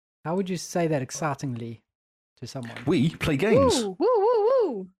How would you say that excitingly to someone? We play games. Woo, woo,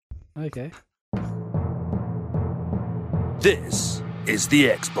 woo, woo. Okay. This is the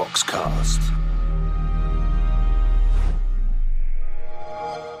Xbox Cast.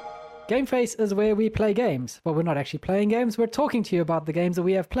 Game Face is where we play games, but we're not actually playing games. We're talking to you about the games that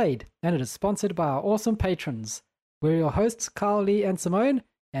we have played, and it is sponsored by our awesome patrons. We're your hosts, Carl, Lee, and Simone,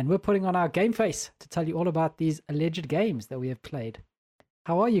 and we're putting on our Game Face to tell you all about these alleged games that we have played.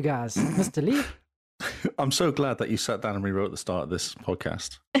 How are you guys, Mr. Lee? I'm so glad that you sat down and rewrote the start of this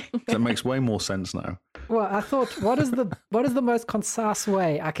podcast. That makes way more sense now. Well, I thought, what is the most concise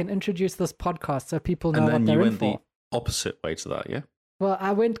way I can introduce this podcast so people know what they're in for? And then you went the opposite way to that, yeah? Well,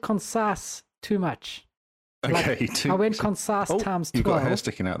 I went concise too much. Okay. I went concise times 12. You've got a hair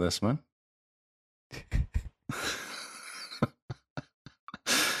sticking out there, man.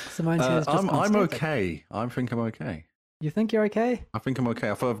 Simon's hair is just I'm constipated. okay. I think I'm okay. You think you're okay? I think I'm okay.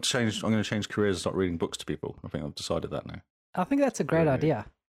 I thought I'm going to change careers and start reading books to people. I think I've decided that now. I think that's a great Really? idea.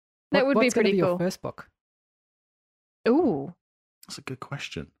 That would be what's gonna pretty your cool. first book? Ooh. That's a good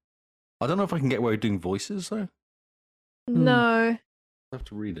question. I don't know if I can get away with doing voices, though. No. I have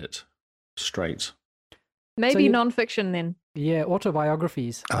to read it straight. Maybe you- non-fiction then. Yeah,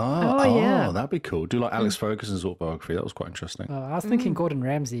 autobiographies. Oh, yeah. That'd be cool. Do like Alex Ferguson's autobiography. That was quite interesting. I was thinking Gordon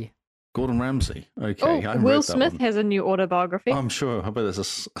Ramsay. Gordon Ramsay. Okay. Oh, I haven't Will read that Smith one. has a new autobiography. I'm sure. I bet there's a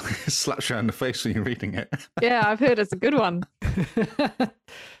slaps you in the face when you're reading it. Yeah, I've heard it's a good one.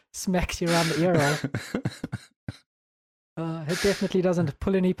 Smacks you around the ear roll. It definitely doesn't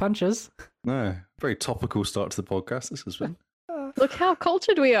pull any punches. No, very topical start to the podcast. This has been Look how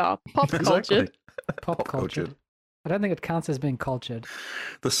cultured we are. Pop cultured. Pop cultured. I don't think it counts as being cultured.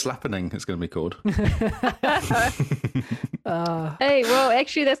 The slappening is going to be called. Hey, well,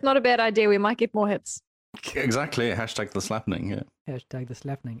 actually, that's not a bad idea. We might get more hits. Exactly. Hashtag the slappening. Yeah. Hashtag the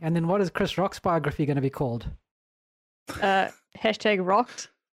slappening. And then what is Chris Rock's biography going to be called? Hashtag rocked.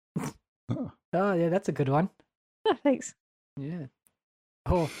 Oh, yeah, that's a good one. Oh, thanks. Yeah.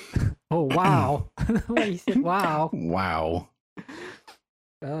 Oh, wow. Well, you said wow. Wow.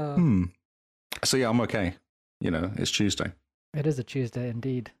 So yeah, I'm okay. You know, it's Tuesday. It is a Tuesday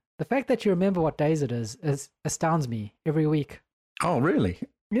indeed. The fact that you remember what days it is astounds me every week. Oh, really?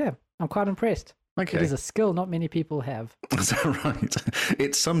 Yeah, I'm quite impressed. Okay. It is a skill not many people have. Is that right?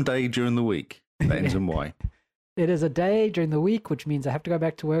 It's some day during the week that ends in Y. It is a day during the week, which means I have to go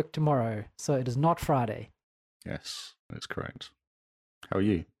back to work tomorrow. So it is not Friday. Yes, that's correct. How are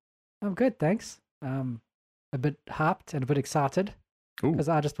you? I'm good, thanks. A bit hyped and a bit excited Ooh. because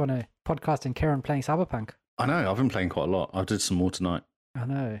I just want to podcast and Karen playing Cyberpunk. I know. I've been playing quite a lot. I did some more tonight. I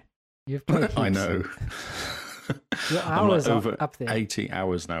know. You've played I heaps. know. Your I'm like hours are over up there. 80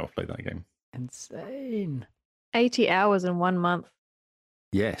 hours now I've played that game. Insane. 80 hours in 1 month.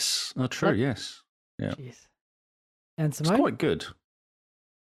 Yes. Oh, true. What? Yes. Yeah. Jeez. And It's Simone? quite good.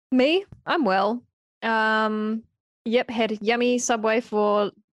 Me? I'm well. Yep, had yummy Subway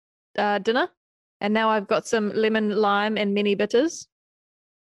for dinner. And now I've got some lemon, lime, and mini bitters.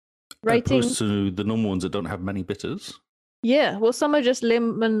 Rating. Opposed to the normal ones that don't have many bitters. Yeah, well, some are just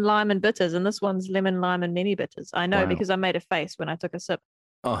lemon, lime, and bitters, and this one's lemon, lime, and mini bitters. I know Wow. because I made a face when I took a sip.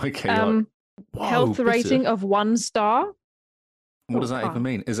 Oh, okay. You're like, whoa, Health bitter. rating of 1 star What does that Oh, even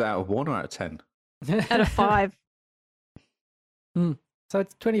mean? Is it out of 1 or out of 10? out of 5. So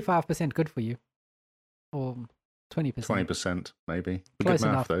it's 25% good for you. Or 20%. 20%, maybe. Close Good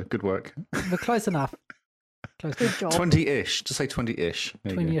math, enough. though. Good work. But close enough. Close Good enough. job. 20-ish. Just say 20-ish.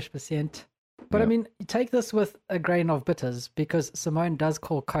 There you go. 20-ish percent. But I Yeah. mean, take this with a grain of bitters because Simone does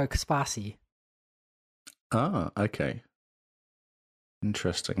call Coke spicy. Ah, okay.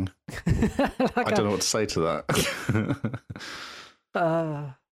 Interesting. Like I don't know what to say to that.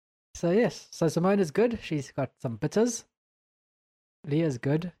 So yes, so Simone is good. She's got some bitters. Leah's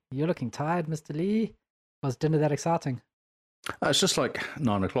good. You're looking tired, Mr. Lee. Was dinner that exciting? It's just like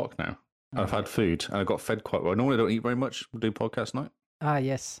 9 o'clock now. I've had food and I got fed quite well. Normally I don't eat very much. We do podcast night. Ah,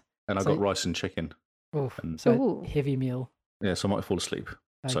 yes. And I So- got rice and chicken. Oof. And- So Ooh. heavy meal. Yeah, so I might fall asleep.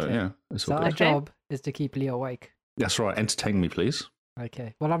 So Okay. yeah, it's So all our good. Okay. job is to keep Leah awake. That's right. Entertain me, please.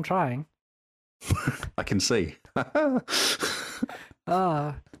 Okay. Well, I'm trying. I can see. I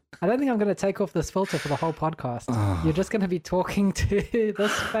don't think I'm going to take off this filter for the whole podcast. Ah. You're just going to be talking to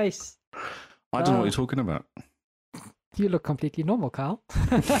this face. I don't know what you're talking about. You look completely normal, Carl.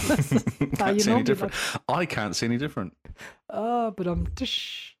 How Can't you see any normally different. I can't see any different. But I'm just...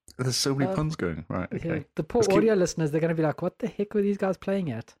 There's so many puns going. Right, okay. Yeah, the poor Let's keep- audio listeners, they're going to be like, what the heck were these guys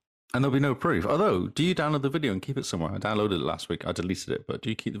playing at? And there'll be no proof. Although, do you download the video and keep it somewhere? I downloaded it last week. I deleted it, but do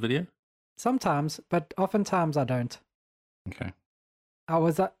you keep the video? Sometimes, but oftentimes I don't. Okay. I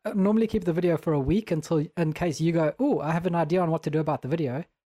was normally keep the video for a week in case you go, oh, I have an idea on what to do about the video.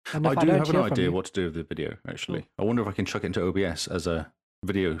 And if I do don't have an hear from idea you- what to do with the video, actually. I wonder if I can chuck it into OBS as a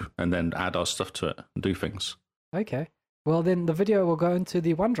video and then add our stuff to it and do things. Okay. Well, then the video will go into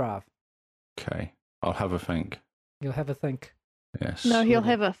the OneDrive. Okay. I'll have a think. You'll have a think. Yes. No, he'll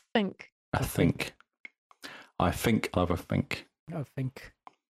have a think. I think. I think I'll have a think. I think.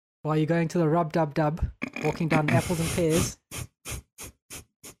 While you're going to the rub-dub-dub, walking down apples and pears,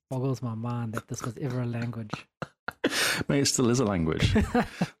 boggles my mind that this was ever a language. Mate, it still is a language.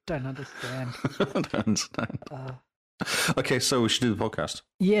 Don't understand. I don't understand. Okay, so we should do the podcast.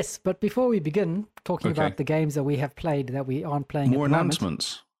 Yes, but before we begin talking Okay. about the games that we have played that we aren't playing More at the moment,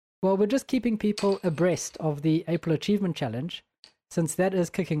 announcements. well, we're just keeping people abreast of the April Achievement Challenge, since that is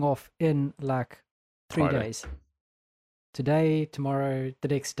kicking off in like 3 Friday. days. Today, tomorrow, the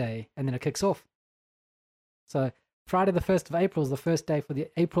next day, and then it kicks off. So Friday the 1st of April is the first day for the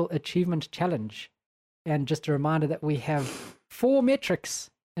April Achievement Challenge. And just a reminder that we have 4 metrics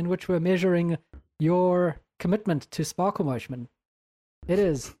in which we're measuring your commitment to Sparkle Motion. It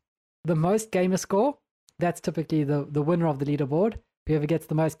is the most gamer score. That's typically the winner of the leaderboard. Whoever gets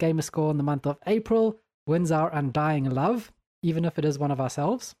the most gamer score in the month of April wins our undying love, even if it is one of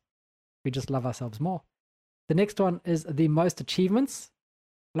ourselves. We just love ourselves more. The next one is the most achievements.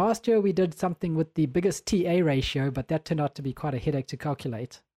 Last year we did something with the biggest TA ratio, but that turned out to be quite a headache to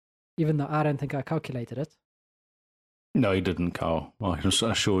calculate, even though I don't think I calculated it. No, you didn't, Carl. Well, I can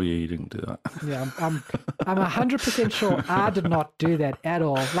assure you didn't do that. Yeah, I'm 100% sure I did not do that at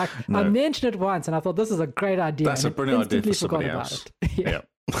all. Like, I No. mentioned it once and I thought this is a great idea. That's and a brilliant idea for instantly somebody forgot else. about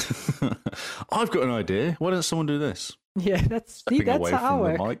it. Yeah. I've got an idea. Why doesn't someone do this? Yeah, that's Stepping that's away how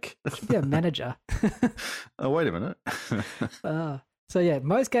I from the work. mic. Should be a manager. Oh, wait a minute. So yeah,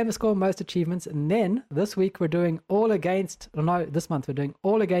 most gamer score, most achievements, and then this week we're doing this month we're doing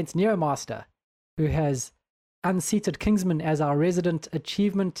all against Neomaster, who has unseated Kingsman as our resident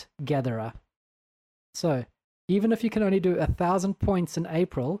achievement gatherer. So even if you can only do 1,000 points in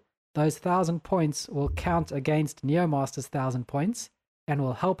April, those 1,000 points will count against Neomaster's 1,000 points and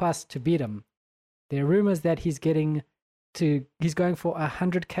will help us to beat him. There are rumors that he's going for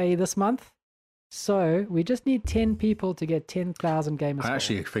 100k this month. So we just need 10 people to get 10,000 gamer I score.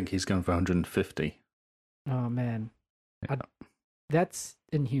 actually think he's going for 150. Oh man, Yeah. that's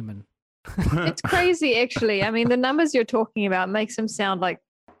inhuman. It's crazy, actually. I mean, the numbers you're talking about makes him sound like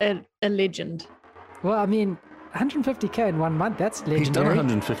a legend. Well, I mean, 150k in 1 month, that's legendary. He's done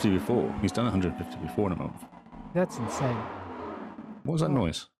 150 before. He's done 150 before in a month. That's insane. What was that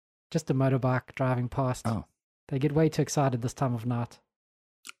noise? Just a motorbike driving past. Oh. They get way too excited this time of night.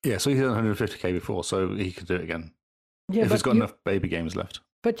 Yeah, so he's done 150k before, so he could do it again. Yeah, if he's got you, enough baby games left.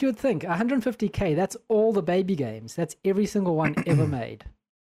 but you'd think 150k, that's all the baby games. That's every single one ever made.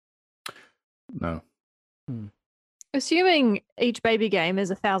 No. Assuming each baby game is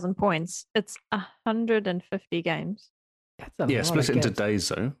 1,000 points, it's 150 games. That's a Yeah, lot split of it into games. days,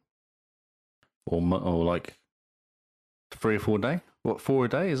 though. Or like 3 or 4 a day. What, 4 a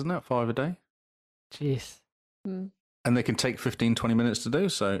day, isn't that? 5 a day? Jeez. And they can take 15, 20 minutes to do,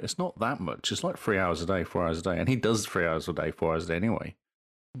 so it's not that much. It's like 3 hours a day, 4 hours a day. And he does 3 hours a day, 4 hours a day anyway.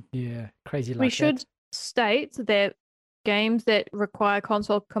 Yeah, crazy like We that. should state that games that require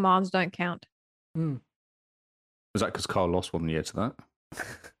console commands don't count. Is that because Carl lost 1 year to that?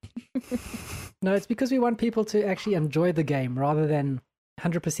 No, it's because we want people to actually enjoy the game rather than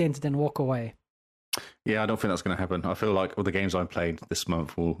 100% and then walk away. Yeah, I don't think that's going to happen. I feel like all the games I played this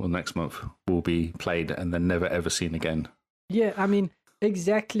month or next month will be played and then never ever seen again. Yeah, I mean,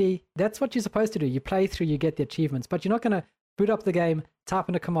 exactly. That's what you're supposed to do. You play through, you get the achievements, but you're not going to boot up the game, type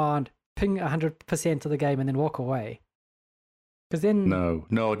in a command, ping 100% of the game, and then walk away. Because then... No,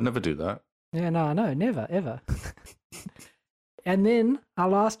 I'd never do that. Yeah, no, never, ever. And then our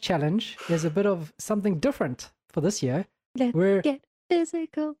last challenge is a bit of something different for this year. Let's We're get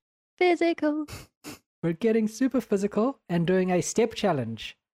physical. We're getting super physical and doing a step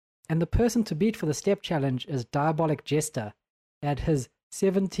challenge. And the person to beat for the step challenge is Diabolic Jester at his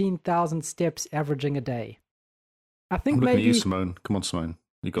 17,000 steps averaging a day. I think I'm looking at maybe you, Simone. Come on, Simone.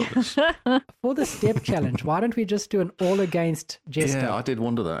 You got this. for the step challenge, why don't we just do an all against Jester? Yeah, I did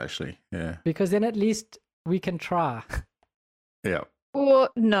wonder that actually. Yeah. Because then at least we can try. Yeah. Or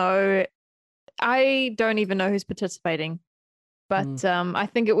no, I don't even know who's participating, but I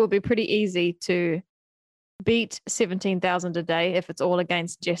think it will be pretty easy to beat 17,000 a day if it's all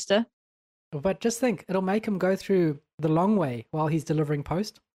against Jester. But just think, it'll make him go through the long way while he's delivering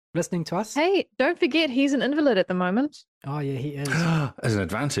post, listening to us. Hey, don't forget he's an invalid at the moment. Oh, yeah, he is. As an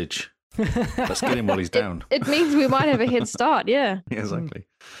advantage. Let's get him while he's down. It means we might have a head start. Yeah. Yeah, exactly.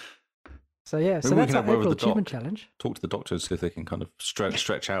 So yeah, so Maybe we that's can our have a word with April the Achievement doc. Challenge. Talk to the doctor and see if they can kind of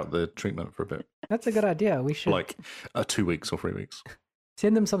stretch out the treatment for a bit, That's a good idea. We should like 2 weeks or 3 weeks.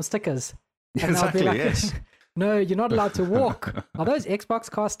 send them some stickers. And they'll be Exactly. like, Yes. No, you're not allowed to walk. Are those Xbox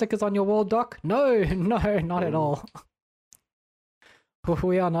car stickers on your wall, Doc? No, not at all.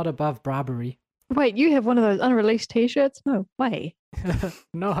 We are not above bribery. Wait, you have one of those unreleased T-shirts? No way.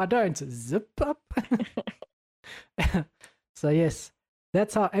 No, I don't. Zip up. So yes,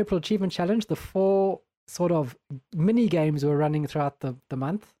 that's our April Achievement Challenge. The 4 sort of mini games we're running throughout the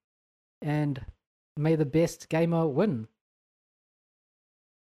month. And may the best gamer win.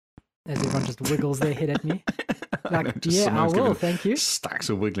 As everyone just wiggles their head at me. know, Like, just yeah, I Simone's will, giving thank you. Stacks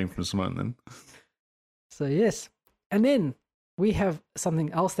of wiggling from Simone then. So yes. And then we have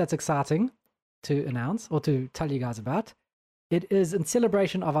something else that's exciting to announce or to tell you guys about. It is in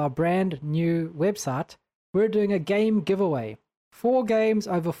celebration of our brand new website. We're doing a game giveaway. 4 games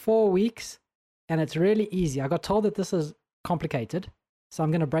over 4 weeks, and it's really easy. I got told that this is complicated, so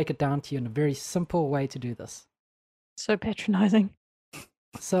I'm going to break it down to you in a very simple way to do this. So patronizing.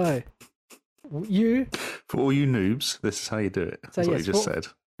 So, you, For all you noobs, this is how you do it. That's what yes, you just said.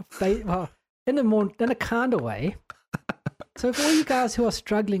 well, in a kind of way. So for all you guys who are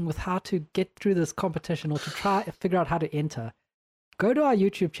struggling with how to get through this competition or to try figure out how to enter, go to our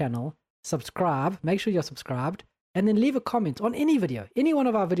YouTube channel, subscribe, make sure you're subscribed, and then leave a comment on any video, any one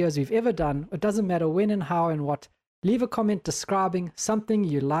of our videos we've ever done. It doesn't matter when and how and what. Leave a comment describing something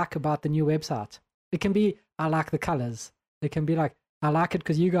you like about the new website. It can be, I like the colors. It can be like, I like it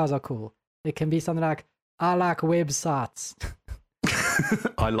because you guys are cool. It can be something like, I like websites.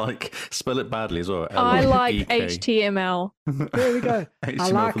 I like, spell it badly as well. I like L-E-E-K. HTML. There we go.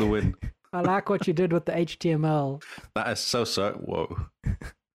 HTML for the win. I like what you did with the HTML That is so. Whoa.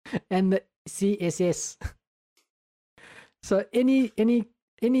 and the CSS. So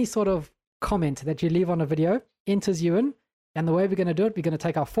any sort of comment that you leave on a video enters you in. And the way we're going to do it, we're going to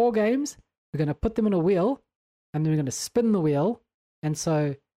take our 4 games, we're going to put them in a wheel, and then we're going to spin the wheel. And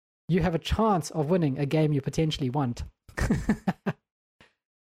so you have a chance of winning a game you potentially want.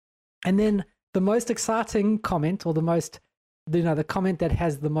 And then the most exciting comment, or the comment that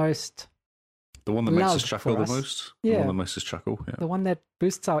has the most, The one that makes us Love chuckle for the us. most. Yeah. The one that makes us chuckle. Yeah. the one that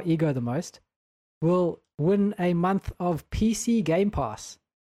boosts our ego the most, will win a month of PC Game Pass.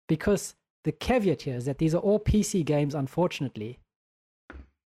 Because the caveat here is that these are all PC games, unfortunately.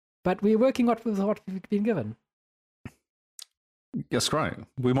 But we're working with what we've been given. That's right.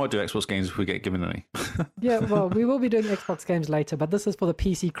 We might do Xbox games if we get given any. Yeah, well, we will be doing Xbox games later, but this is for the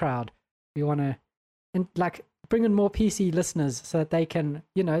PC crowd. We want to bring in more PC listeners so that they can,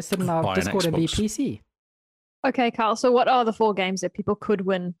 sit in our Buy an Discord and be Xbox. PC. Okay, Carl. So what are the 4 games that people could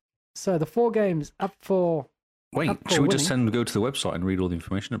win? So the 4 games up for, Wait, Up for should we just winning. go to the website and read all the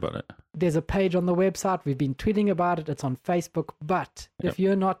information about it? there's a page on the website. We've been tweeting about it. It's on Facebook. But if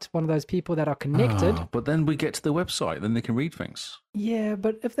you're not one of those people that are connected, Ah, but then we get to the website, then they can read things. yeah,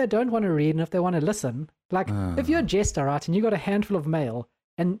 but if they don't want to read and if they want to listen, like if you're a jester, right, and you got a handful of mail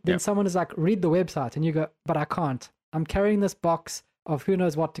and then Yep. someone is like, read the website, and you go, but I can't. I'm carrying this box of who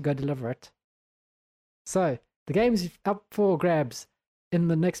knows what to go deliver it. So the games up for grabs in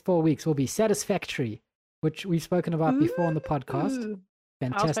the next 4 weeks will be Satisfactory, which we've spoken about before on the podcast. Ooh,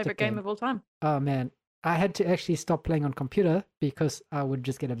 Fantastic Carl's favorite game of all time. Oh man, I had to actually stop playing on computer because I would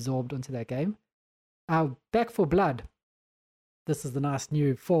just get absorbed into that game. Back for Blood. This is the nice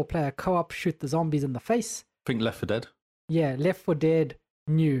new 4-player co-op shoot the zombies in the face. Think Left 4 Dead. Yeah, Left 4 Dead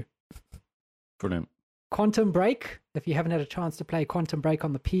new. Brilliant. Quantum Break. If you haven't had a chance to play Quantum Break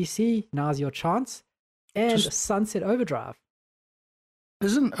on the PC, now's your chance. And Just- Sunset Overdrive.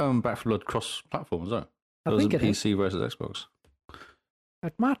 Isn't Back 4 Blood cross-platform as well? I Or is think it it is. PC versus Xbox?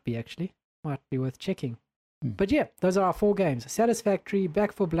 It might be actually. Might be worth checking. Hmm. But yeah, those are our 4 games. Satisfactory,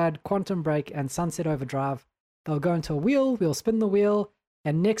 Back for Blood, Quantum Break, and Sunset Overdrive. They'll go into a wheel, we'll spin the wheel,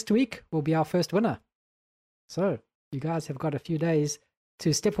 and next week will be our first winner. So, you guys have got a few days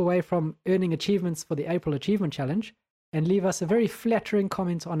to step away from earning achievements for the April Achievement Challenge and leave us a very flattering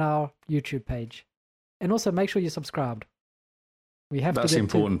comment on our YouTube page. And also make sure you're subscribed. We have That's to the get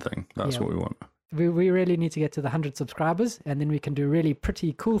important thing. That's yeah. what we want. we really need to get to the 100 subscribers, and then we can do really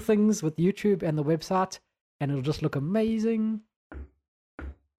pretty cool things with YouTube and the website, and it'll just look amazing.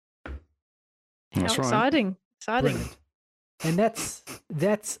 That's How right. exciting. Exciting. Brilliant. And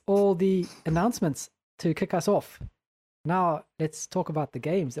that's all the announcements to kick us off. Now let's talk about the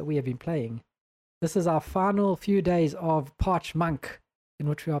games that we have been playing. This is our final few days of Parch Monk, in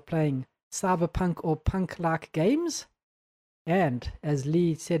which we are playing cyberpunk or punk-like games. And as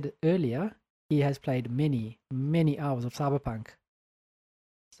Lee said earlier, he has played many, many hours of Cyberpunk.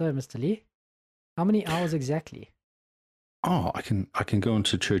 So, Mr. Lee, how many hours exactly? Oh, I can go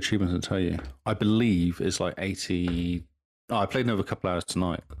into True Achievements and tell you. I believe it's like 80. Oh, I played another couple hours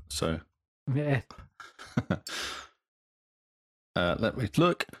tonight, so. Yeah. Let me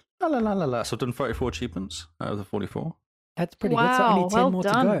look. La, la, la, la, la. So I've done 34 achievements out of the 44. That's pretty good. So only 10 well more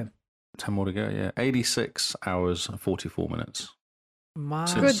done. to go. 10 more to go, yeah. 86 hours and 44 minutes. My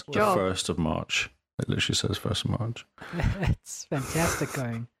Since Good the job. 1st of March. It literally says 1st of March. That's fantastic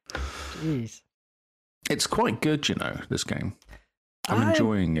going. Jeez. It's quite good, this game. I'm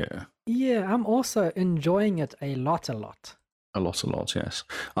enjoying it. Yeah, I'm also enjoying it a lot. A lot, yes.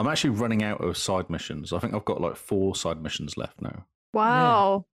 I'm actually running out of side missions. I think I've got like 4 side missions left now.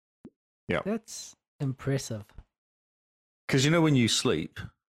 Wow. That's impressive. Because when you sleep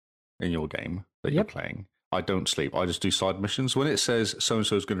in your game that you're Yep. playing, I don't sleep. I just do side missions. When it says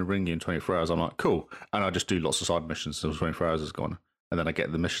so-and-so is going to ring you in 24 hours, I'm like, cool. And I just do lots of side missions until 24 hours is gone. And then I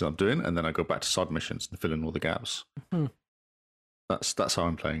get the mission I'm doing, and then I go back to side missions and fill in all the gaps. Hmm. That's how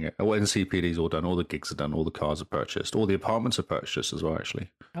I'm playing it. All NCPD's all done, all the gigs are done, all the cars are purchased, all the apartments are purchased as well,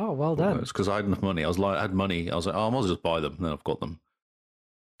 actually. Oh, well done. Because I had enough money. I had money. I was like, oh, I might as well just buy them. And then I've got them.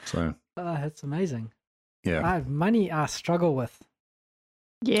 So, That's amazing. yeah. I have money I struggle with.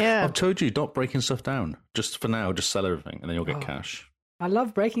 Yeah. I've told you, not breaking stuff down. Just for now, just sell everything, and then you'll get Oh. cash. I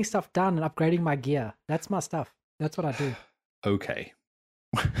love breaking stuff down and upgrading my gear. That's my stuff. That's what I do. Okay.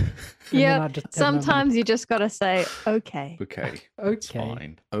 And then Yeah. I just have no money. Sometimes you just got to say, okay. Okay. It's Okay.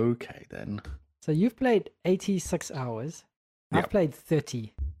 fine. Okay, then. So you've played 86 hours. I've Yep. played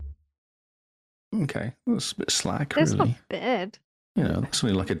 30. Okay. That's a bit slack, That's really. not bad. That's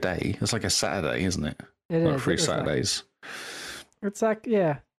only like a day. It's like a Saturday, isn't it? It Like is. 3 it is like- Saturdays. it's like,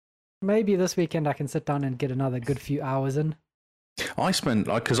 yeah. Maybe this weekend I can sit down and get another good few hours in. I spent,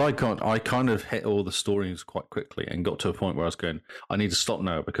 because I kind of hit all the stories quite quickly and got to a point where I was going, I need to stop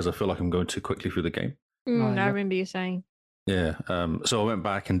now because I feel like I'm going too quickly through the game. I yeah. remember you saying. Yeah. So I went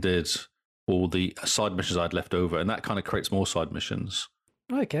back and did all the side missions I'd left over, and that kind of creates more side missions.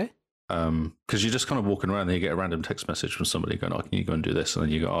 Okay. Because you're just kind of walking around and you get a random text message from somebody going, oh, can you go and do this? And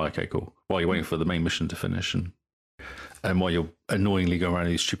then you go, oh, okay, cool. While you're waiting for the main mission to finish. And while you're annoyingly going around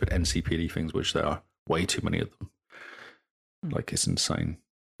these stupid NCPD things, which there are way too many of them. Like, it's insane.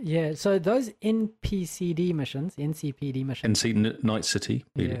 Yeah. So those NCPD missions, Night City.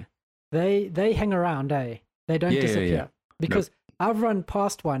 yeah, they hang around, eh? They don't Yeah, yeah, disappear. yeah. Because I've run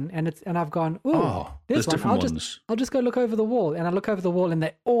past one and I've gone, ooh, Oh, there's there's one. different ones. I'll just go look over the wall. And I look over the wall and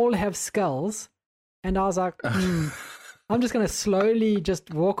they all have skulls. And I was like, I'm just going to slowly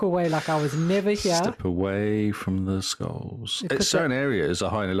just walk away like I was never here. Step away from the skulls. Because Certain areas are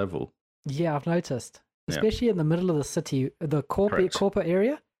higher level. Yeah, I've noticed. Yeah. Especially in the middle of the city, the Correct. corporate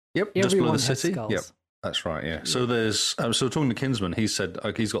area. Yep, just below Everyone the has city. skulls. Yep, that's right. Yeah. So there's so talking to Kinsman, he said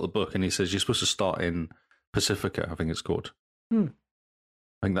he's got the book and he says you're supposed to start in Pacifica, I think it's called. Hmm.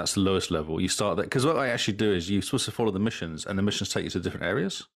 I think that's the lowest level. You start there because what I actually do is you're supposed to follow the missions, and the missions take you to different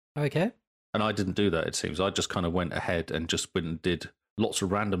areas. Okay. And I didn't do that. It seems I just kind of went ahead and just went and did lots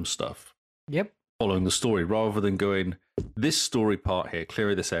of random stuff. Yep. Following the story rather than going this story part here,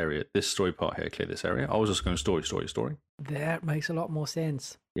 clear this area, this story part here, clear this area. I was just going story. That makes a lot more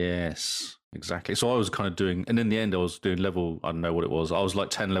sense. Yes, exactly. So I was kind of doing, and in the end, I was doing level, I don't know what it was. I was like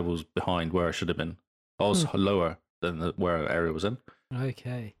 10 levels behind where I should have been. I was lower than where our area was in.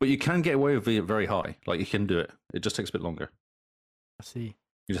 Okay. But you can get away with it very high. Like you can do it. It just takes a bit longer. I see.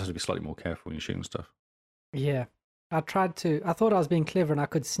 You just have to be slightly more careful when you're shooting stuff. Yeah. I thought I was being clever and I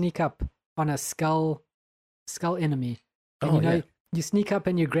could sneak up on a skull enemy. And yeah. you sneak up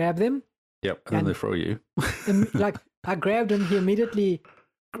and you grab them. Yep, and then And- they throw you. And like I grabbed him, he immediately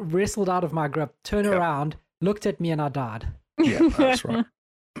wrestled out of my grip, turned Yep. around, looked at me, and I died. Yeah, that's right.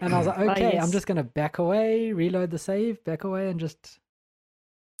 And I was like, Ah, okay, yes. I'm just gonna back away, reload the save, back away, and just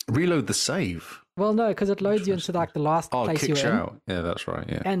Reload the save. well, no, because it loads you into Interesting. like the last Oh, it place you kicks were you in, out. Yeah, that's right.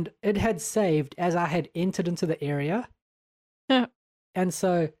 Yeah. and it had saved as I had entered into the area, Yeah. and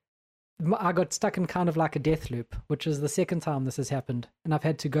so I got stuck in kind of like a death loop, which is the second time this has happened, and I've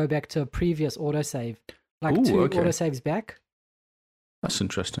had to go back to a previous autosave, like Ooh, 2 okay. autosaves back. That's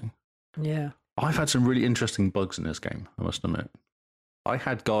interesting. Yeah. I've had some really interesting bugs in this game, I must admit. I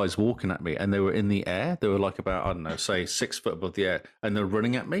had guys walking at me and they were in the air. They were like about, I don't know, say 6 foot above the air, and they're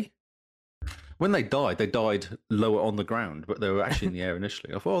running at me. When they died lower on the ground, but they were actually in the air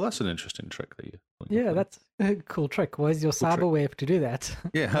initially. I thought, oh, that's an interesting trick that you. Yeah, that's a cool trick. Where's your Cool trick. cyberware to do that?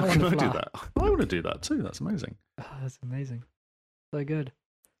 Yeah, how I can wanna I do fly. that? I want to do that too. That's amazing. Oh, that's amazing. So good.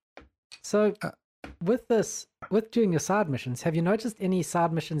 So with doing your side missions, have you noticed any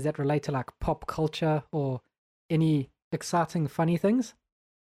side missions that relate to like pop culture or any exciting, funny things?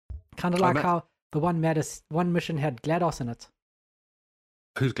 Kind of like how the one mission had GLaDOS in it.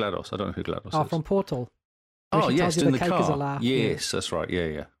 Who's GLaDOS? I don't know who GLaDOS Oh, is. from Portal. where Oh, she yes, tells you in the the cake is a car. lie. Yes, that's right.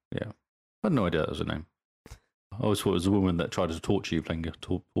 Yeah. I had no idea that was her name. I always thought it was a woman that tried to torture you playing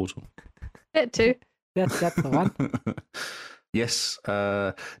Portal. That too. That's the one. Yes.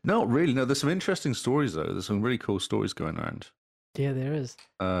 Not really. No, there's some interesting stories, though. There's some really cool stories going around. Yeah, there is.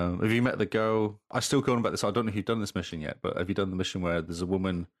 Have you met the girl? I still go on about this. I don't know if you've done this mission yet, but have you done the mission where there's a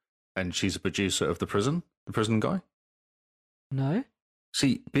woman and she's a producer of the prison guy? No.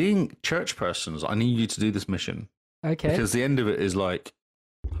 See, being church persons, I need you to do this mission Okay. because the end of it is like,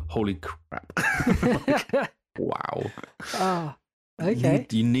 holy crap. Like, wow. Ah. Okay.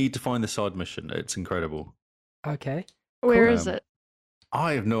 You need to find the side mission. It's incredible. Okay. Where Cool. is it?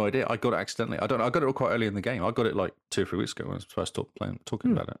 I have no idea. I got it accidentally. I got it quite early in the game. I got it like 2 or 3 weeks ago when I was first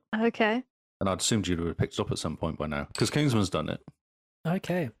talking about it. Okay. And I'd assumed you'd have picked it up at some point by now because Kingsman's done it.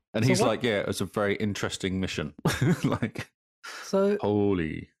 Okay. And So he's what- like, yeah, it's a very interesting mission. Like, So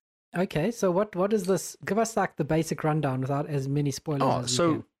holy. okay. So what is this? Give us like the basic rundown without as many spoilers Oh, as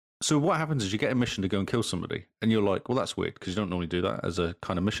you so what happens is you get a mission to go and kill somebody, and you're like, well, that's weird because you don't normally do that as a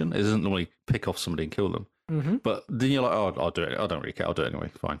kind of mission. It doesn't normally pick off somebody and kill them. can. Mm-hmm. But then you're like, oh, I'll do it. I don't really care. I'll do it anyway.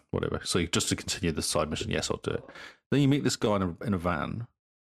 Fine, whatever. So just to continue the side mission, yes, I'll do it. Then you meet this guy in a van.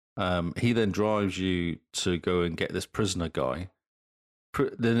 He then drives you to go and get this prisoner guy.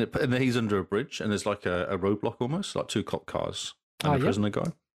 And then he's under a bridge, and there's like a roadblock almost, like 2 cop cars and Oh, a yep. prisoner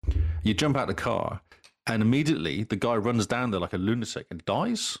guy. You jump out the car, and immediately the guy runs down there like a lunatic and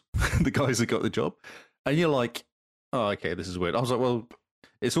dies. The guys that got the job. And you're like, oh, okay, this is weird. I was like, well,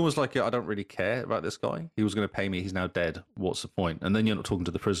 it's almost like I don't really care about this guy. He was going to pay me. He's now dead. What's the point? And then you're not talking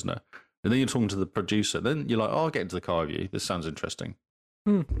to the prisoner. And then you're talking to the producer. Then you're like, oh, I'll get into the car with you. This sounds interesting.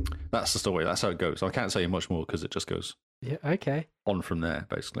 Hmm. That's the story. That's how it goes. I can't say much more because it just goes Yeah. Okay. on from there,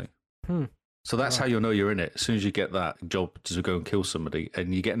 basically. Hmm. So that's Right. how you'll know you're in it. As soon as you get that job to go and kill somebody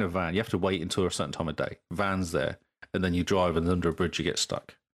and you get in a van, you have to wait until a certain time of day. Van's there. And then you drive and under a bridge you get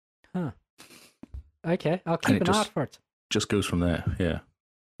stuck. Okay. I'll And keep it an eye just- out for it. Just goes from there. Yeah.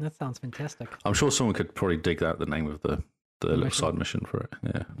 That sounds fantastic. I'm sure someone could probably dig out the name of the little mission. side mission for it.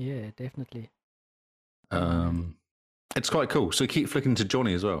 Yeah. Yeah, definitely. It's quite cool. So keep flicking to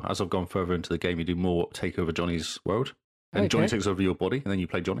Johnny as well. As I've gone further into the game, you do more take over Johnny's world. And Johnny Okay. takes over your body and then you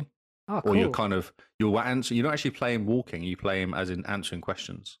play Johnny. Oh, cool. Or you're you're not actually playing walking, you play him as in answering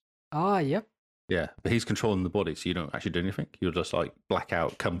questions. Ah, yep. Yeah, but he's controlling the body, so you don't actually do anything. You're just like black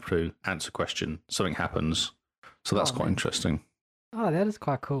out, come through, answer question, something happens. So that's Oh, quite man. interesting. Oh, that is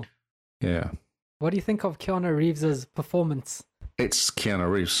quite cool. Yeah. What do you think of Keanu Reeves's performance? It's Keanu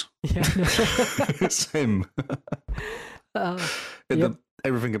Reeves. Yeah. It's him. Uh, The-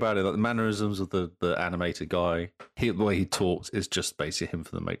 everything about it, like the mannerisms of the animated guy, the way he talks is just basically him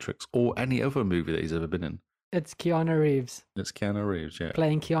for the Matrix or any other movie that he's ever been in. it's Keanu Reeves It's Keanu Reeves, yeah.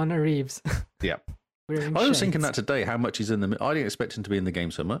 playing Keanu Reeves. Yeah. Wearing I was thinking that shades. today, how much he's in the. I didn't expect him to be in the game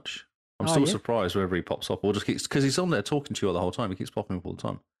so much. I'm Oh, still yeah? surprised whenever he pops up, or just keeps because he's on there talking to you the whole time. He keeps popping up all the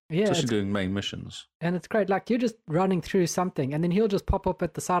time, Yeah, especially it's, doing main missions. and it's great. Like you're just running through something, and then he'll just pop up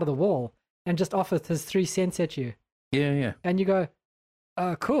at the side of the wall and just offer his 3 cents at you, Yeah. and you go,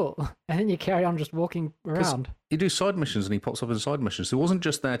 cool," and then you carry on just walking 'Cause around. You do side missions, and he pops up in side missions. So he wasn't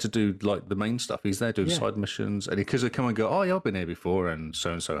just there to do like the main stuff. He's there doing Yeah. side missions, and because they come and go, oh, yeah, I've been here before, and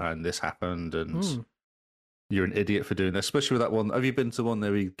so and this happened, and Hmm. you're an idiot for doing this. Especially with that one. Have you been to one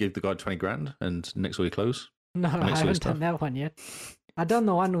there? We give the guy 20 grand and nicks all your clothes. No, I Next week's haven't stuff. done that one yet. I've done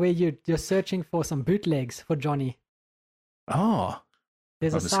the one where you're searching for some bootlegs for Johnny. Oh,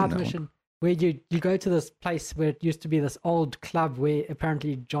 There's I a haven't seen side that one. mission where you go to this place where it used to be this old club where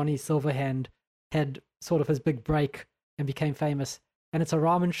apparently Johnny Silverhand had sort of his big break and became famous. And it's a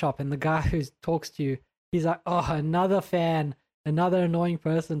ramen shop, and the guy who talks to you, he's like, "Oh, another fan, another annoying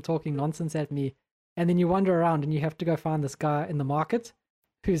person talking nonsense at me." And then you wander around and you have to go find this guy in the market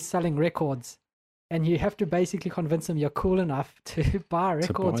who's selling records. And you have to basically convince him you're cool enough to buy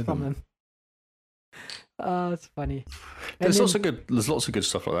records from them. him. Oh, it's funny. And there's then- lots of good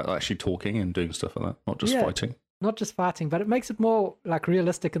stuff like that. Like actually talking and doing stuff like that, not just Yeah. fighting. Not just fighting, but it makes it more like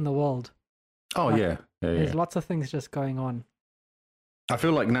realistic in the world. Oh Like, yeah. There's lots of things just going on. I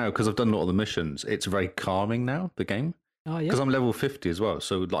feel like now because I've done a lot of the missions, it's very calming now. The game Oh yeah. because I'm level 50 as well,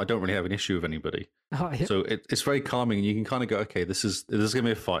 so I don't really have an issue with anybody. Oh, yeah. So it's very calming, and you can kind of go, okay, this is gonna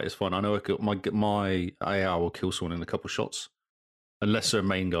be a fight. It's fine. I know my AR will kill someone in a couple shots, unless they're a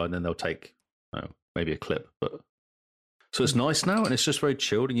main guy, and then they'll take maybe a clip. But So it's nice now, and it's just very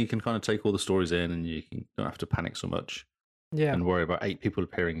chilled, and you can kind of take all the stories in, and don't have to panic so much Yeah, and worry about 8 people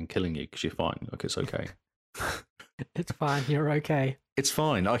appearing and killing you because you're fine. Like, it's okay. it's fine. You're okay. It's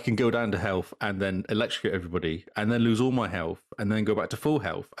fine. I can go down to health and then electrocute everybody and then lose all my health and then go back to full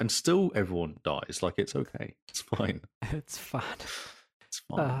health and still everyone dies. Like, it's okay. It's fine. It's fun. It's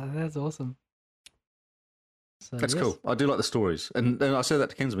fine. That's awesome. So, That's yes. cool. I do like the stories. And then I said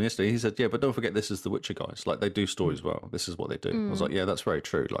that to Kinsman yesterday. He said, yeah, but don't forget this is the Witcher guys. Like, they do stories well. This is what they do. I was like, yeah, that's very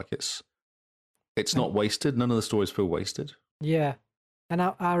true. Like, it's not wasted. None of the stories feel wasted. Yeah, and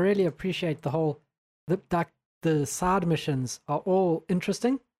I really appreciate the side missions are all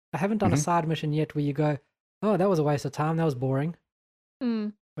interesting. I haven't done a side mission yet where you go, oh, that was a waste of time. That was boring.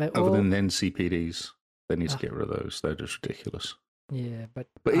 Mm. Other than the NCPDs, they need to get rid of those. They're just ridiculous. Yeah, but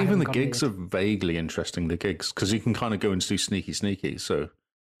But I even haven't the gotten it gigs yet. are vaguely interesting, the gigs, because you can kind of go and do sneaky. So,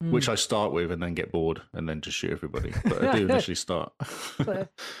 which I start with and then get bored and then just shoot everybody. But I do initially start. So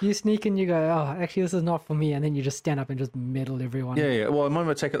you sneak and you go, oh, actually, this is not for me. And then you just stand up and just meddle everyone. Yeah. Well, I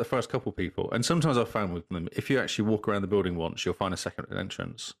might take out the first couple people. And sometimes I've found with them, if you actually walk around the building once, you'll find a second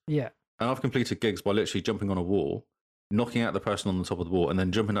entrance. Yeah. And I've completed gigs by literally jumping on a wall, knocking out the person on the top of the wall, and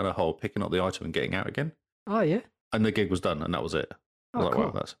then jumping out a hole, picking up the item and getting out again. Oh, yeah. And the gig was done, and that was it. I was Oh, like, cool.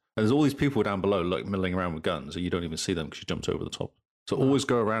 wow, and there's all these people down below, like milling around with guns, and you don't even see them because you jumped over the top. So always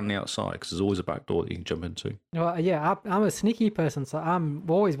go around the outside because there's always a back door that you can jump into. Well, yeah, I'm a sneaky person, so I'm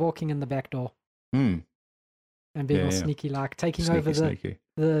always walking in the back door Hmm. and being Yeah, all yeah. sneaky, like taking over Sneaky.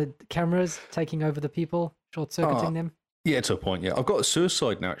 the cameras, taking over the people, short-circuiting Oh. them. Yeah, to a point, yeah. I've got a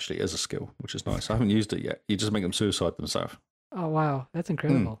suicide now, actually, as a skill, which is nice. I haven't used it yet. You just make them suicide themselves. Oh, wow. That's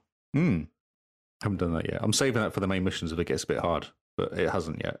incredible. Haven't done that yet. I'm saving that for the main missions if it gets a bit hard, but it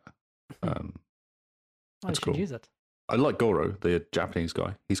hasn't yet. I That's should cool. use it. I like Goro, the Japanese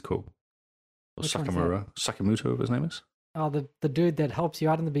guy. He's cool. Or Which one's that? Sakamoto, whatever his name is. Oh, the dude that helps you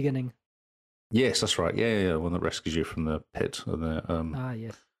out in the beginning. Yes, that's right. Yeah. One that rescues you from the pit and the Ah,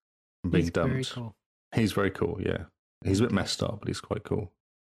 yes. from being He's dumped. very cool. He's very cool. Yeah, he's a bit messed up, but he's quite cool.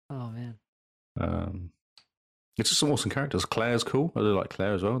 Oh, man. It's just some awesome characters. Claire's cool. I really like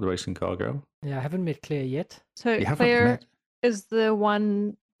Claire as well, the racing car girl. Yeah, I haven't met Claire yet. So You haven't Claire met. is the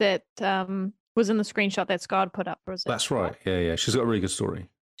one that was in the screenshot that Scott put up, or is it? That's right. Yeah. She's got a really good story.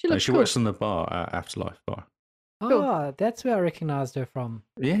 She looks She cool. works in the bar, Afterlife bar. Cool. Oh, that's where I recognized her from.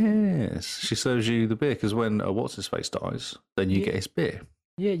 Yes, she serves you the beer because when what's his face dies, then you Yeah. get his beer,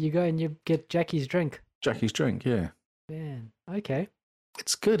 Yeah, you go and you get Jackie's drink. Jackie's drink. Yeah, Man, okay.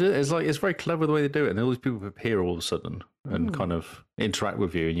 it's good. It's very clever the way they do it, and all these people appear all of a sudden and kind of interact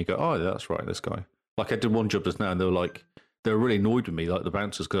with you, and you go, "Oh, that's right, this guy." Like I did one job just now, and they were really annoyed with me, like the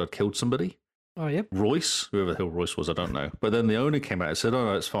bouncers, because I'd killed somebody. Oh, yep. Royce, whoever the hell Royce was, I don't know. But then the owner came out and said, "Oh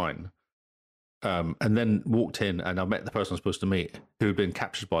no, it's fine." And then walked in, and I met the person I was supposed to meet, who had been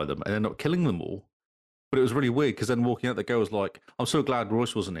captured by them, and ended up killing them all. But it was really weird because then walking out, the girl was like, "I'm so glad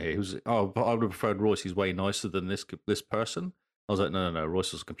Royce wasn't here." He was, "Oh, but I would have preferred Royce. He's way nicer than this person." I was like, "No.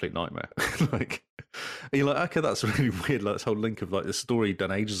 Royce was a complete nightmare." Like, and you're like, "Okay, that's really weird." Like this whole link of like the story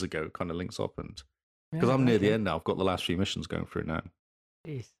done ages ago kind of links up, and because Yeah, I'm near the okay. end now, I've got the last few missions going through now.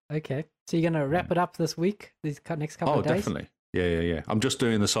 Jeez. Okay. So you're going to wrap it up this week, these next couple Oh, of days? definitely. Yeah. I'm just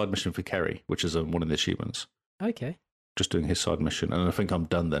doing the side mission for Kerry, which is one of the achievements. Okay. Just doing his side mission, and I think I'm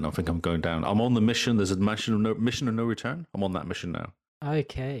done then. I think I'm going down. I'm on the mission. There's a mission of no return. I'm on that mission now.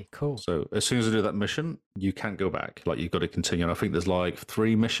 Okay, cool. So as soon as I do that mission, you can't go back. Like you've got to continue. And I think there's like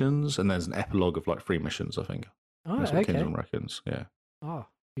 3 missions, and there's an epilogue of like 3 missions. I think Oh, that's what okay. Kinsman reckons. Yeah, Oh,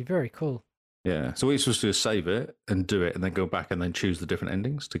 be very cool. yeah. So what you're supposed to do is save it and do it, and then go back and then choose the different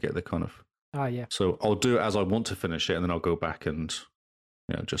endings to get the kind of. Oh, yeah. So I'll do it as I want to finish it, and then I'll go back and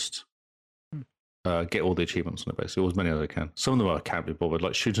just get all the achievements on it, basically, or as many as I can. Some of them I can't be bothered,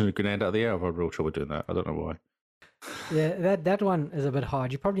 like shooting a grenade out of the air. I've had real trouble doing that. I don't know why. Yeah, that one is a bit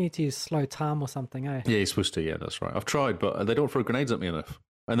hard. You probably need to use slow time or something, eh? Yeah, you're supposed to. Yeah, that's right. I've tried, but they don't throw grenades at me enough.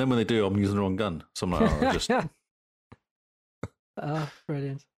 And then when they do, I'm using the wrong gun. So I'm like, oh, just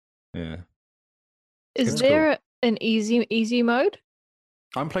Brilliant. yeah. Is It's there an easy mode?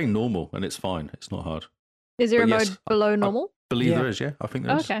 I'm playing normal, and it's fine. It's not hard. Is there But a yes, mode below normal? Believe Yeah. there is. Yeah, I think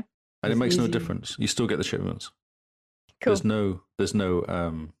there is. Okay, And it It's makes no easy. difference. You still get the shipments. cool. There's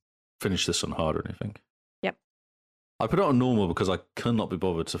no finish this on hard or anything. Yep. I put it on normal because I could not be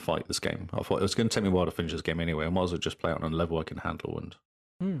bothered to fight this game. I thought it was going to take me a while to finish this game anyway. I might as well just play it on a level I can handle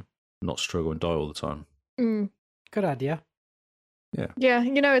and not struggle and die all the time. Mm. Good idea. Yeah,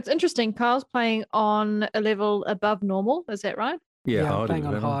 it's interesting. Kyle's playing on a level above normal. Is that right? Yeah, I'm hard. playing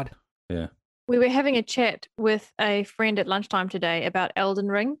on very hard. Yeah. We were having a chat with a friend at lunchtime today about Elden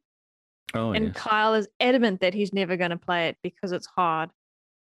Ring. Oh, and yes. Kyle is adamant that he's never going to play it because it's hard.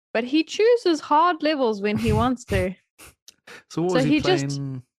 But he chooses hard levels when he wants to. So what So was he he just-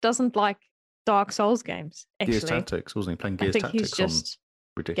 playing? Doesn't like Dark Souls games, Gears actually. Tactics, wasn't he? Playing I Gears think Tactics he's just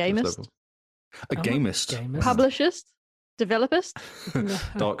on ridiculous gamist. level. A I'm a gamist. gamist. publishist, developist.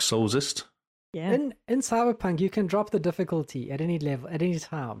 Dark Soulsist. Yeah. In Cyberpunk, you can drop the difficulty at any level, at any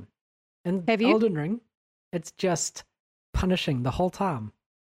time. In Have you? Elden Ring, it's just punishing the whole time.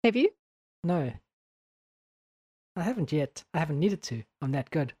 Have you? No. I haven't yet. I haven't needed to. I'm that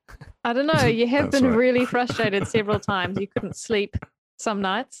good. I don't know. You have That's been right. really frustrated several times. You couldn't sleep some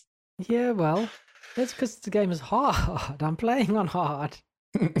nights. Yeah, well, that's because the game is hard. I'm playing on hard.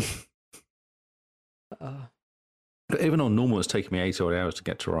 But even on normal, it's taken me 80 odd hours to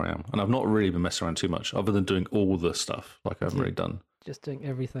get to where I am. And I've not really been messing around too much, other than doing all the stuff. Like I haven't Yeah. really done Just doing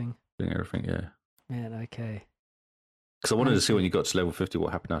everything. doing everything, yeah. Man, okay. Because I wanted to see Understood. when you got to level 50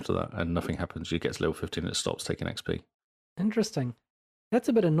 what happened after that, and nothing happens. You get to level 50 and it stops taking XP. Interesting. That's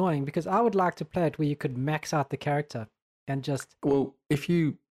a bit annoying because I would like to play it where you could max out the character and just Well, if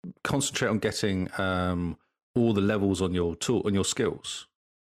you concentrate on getting all the levels on your tool on your skills,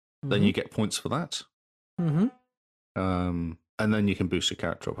 then you get points for that. Mm-hmm. And then you can boost your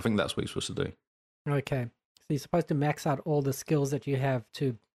character up. I think that's what you're supposed to do. Okay. So you're supposed to max out all the skills that you have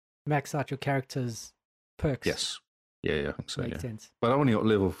to max out your character's perks. Yes. Yeah, I think so. Makes Yeah. sense. But I only got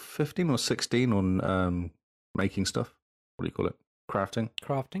level 15 or 16 on making stuff. What do you call it? Crafting.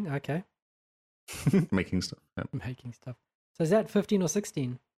 Crafting, okay. Making stuff. Yeah. Making stuff. So is that 15 or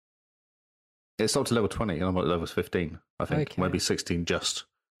 16? It's up to level 20, and I'm at level 15, I think. Okay. Maybe 16 just.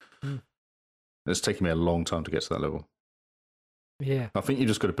 Hmm. It's taken me a long time to get to that level. Yeah. I think you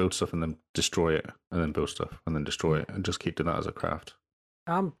just got to build stuff and then destroy it, and then build stuff and then destroy it, and just keep doing that as a craft.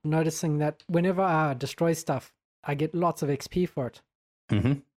 I'm noticing that whenever I destroy stuff, I get lots of XP for it.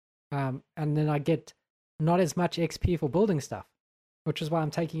 Mm-hmm. And then I get not as much XP for building stuff, which is why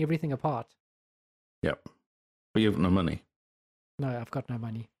I'm taking everything apart. Yep. But you have no money. No, I've got no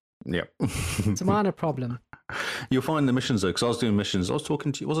money. Yep. It's a minor problem. You'll find the missions though, because I was doing missions. I was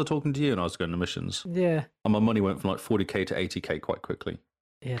talking to you. Was I talking to you? And I was going to missions, Yeah. and my money went from like 40k to 80k quite quickly.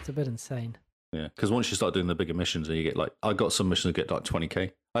 Yeah, it's a bit insane. Yeah, because once you start doing the bigger missions, and you get like, I got some missions that get like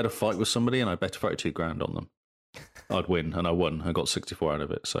 20k. I had a fight with somebody, and I bet 32 grand on them. I'd win, and I won. I got 64 out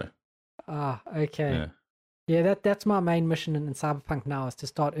of it. So Ah, okay. yeah, Yeah, that's my main mission in Cyberpunk now is to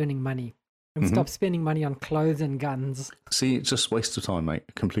start earning money and Mhm. stop spending money on clothes and guns. see, it's just waste of time, mate.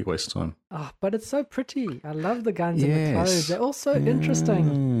 Complete waste of time. Ah, but it's so pretty. I love the guns and the Yes. clothes. They're all so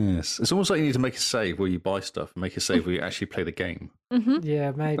interesting. Yes, it's almost like you need to make a save where you buy stuff, and make a save where you actually play the game. hmm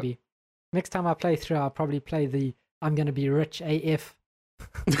Yeah, maybe. Next time I play through, I'll probably play the I'm going to be rich AF.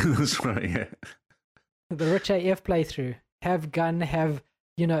 That's right. Yeah. The rich AF playthrough. Have gun, have,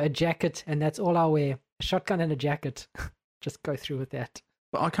 a jacket, and that's all I'll wear. A shotgun and a jacket. Just go through with that.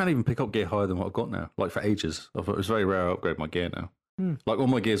 But I can't even pick up gear higher than what I've got now. Like for ages, it's very rare I upgrade my gear now. Hmm. Like all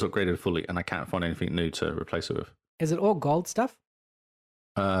my gear's upgraded fully, and I can't find anything new to replace it with. Is it all gold stuff?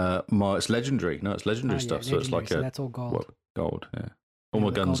 It's legendary. No, it's legendary Ah, yeah, stuff. So it's legendary, like so that's all gold. what, gold. Yeah, all Yeah, my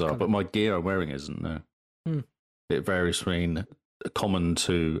the guns gold are, but covered. my gear I'm wearing isn't. No, Hmm. it varies between common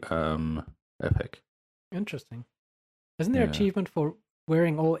to epic. Interesting. Isn't there Yeah. achievement for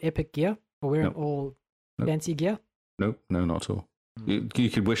wearing all epic gear or wearing Nope. all Nope. fancy gear? Nope, no, not at all. Hmm. You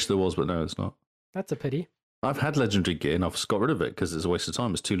could wish there was, but no, it's not. That's a pity. I've had legendary gear and I've just got rid of it because it's a waste of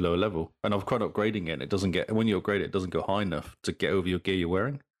time. It's too low a level, and I've tried upgrading it. And it doesn't get when you upgrade it, it doesn't go high enough to get over your gear you're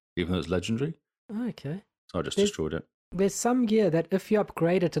wearing, even though it's legendary. Okay. So I just There's- destroyed it. There's some gear that if you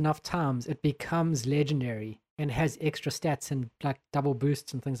upgrade it enough times, it becomes legendary and has extra stats and like double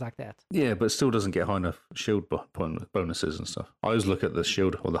boosts and things like that. Yeah, but it still doesn't get high enough shield bonuses and stuff. I always look at the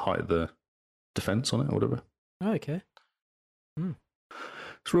shield or the height of the defense on it or whatever. Okay.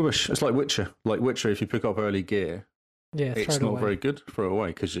 It's rubbish. It's like Witcher. Like Witcher, if you pick up early gear, Yeah, it's throw it not away. very good. Throw it away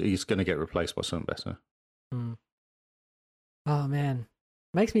because he's going to get replaced by something better. Hmm. Oh man,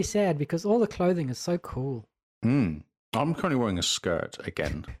 makes me sad because all the clothing is so cool. I'm currently wearing a skirt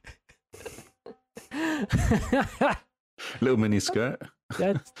again. Little mini skirt.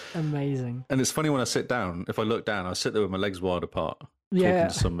 That's amazing. And it's funny when I sit down, if I look down, I sit there with my legs wide apart, talking Yeah.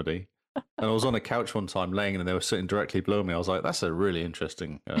 to somebody. And I was on a couch one time laying and they were sitting directly below me. I was like, that's a really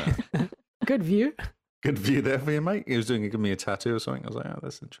interesting, Good view. good view there for you, mate. He was giving me a tattoo or something. I was like, oh,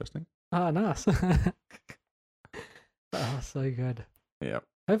 that's interesting. Oh, nice. Oh, so good. Yeah.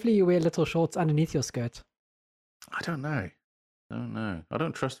 Hopefully you wear little shorts underneath your skirt. I don't know. I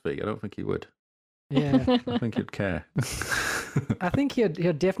don't trust Vig. I don't think he would. Yeah. I think he'd care. I think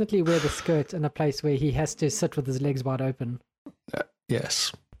he'd definitely wear the skirt in a place where he has to sit with his legs wide open.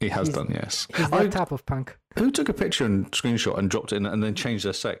 Yes. He has done, yes. He's that type of punk. Who took a picture and screenshot and dropped it in and then changed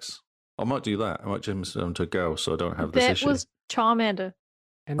their sex? I might do that. I might change them to a girl so I don't have this issue. That was Charmander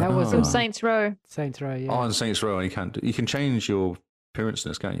And that was from Saints Row. Saints Row, yeah. Oh, in Saints Row, you can change your appearance in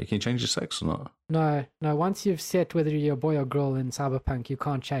this, can't you? Can you change your sex or not? No. Once you've set whether you're a boy or girl in Cyberpunk, you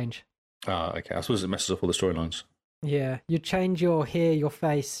can't change. Ah, okay. I suppose it messes up all the storylines. Yeah, you change your hair, your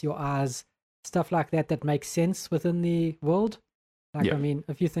face, your eyes, stuff like that makes sense within the world. Like, Yeah. I mean,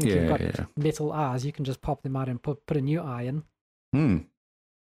 if you think you've got metal eyes, you can just pop them out and put a new eye in.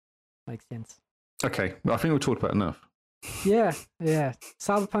 Makes sense. Okay, well, I think we've talked about enough. Yeah.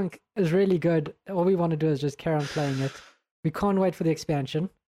 Cyberpunk is really good. All we want to do is just carry on playing it. We can't wait for the expansion.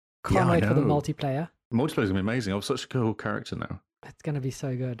 Can't wait for the multiplayer. The multiplayer's going to be amazing. I'm such a cool character now. It's going to be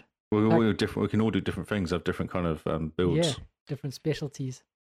so good. We're different. We can all do different things, have different kind of builds. Yeah, different specialties.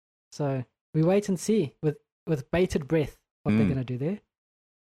 So we wait and see with bated breath what they're going to do there.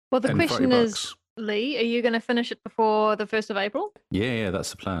 Well, the And question $30. is, Lee, are you going to finish it before the 1st of April? Yeah,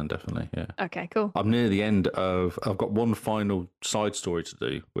 that's the plan, definitely. Yeah. Okay, cool. I'm near the end of. I've got one final side story to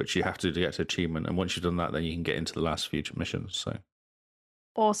do, which you have to get to achievement, and once you've done that, then you can get into the last few missions. So.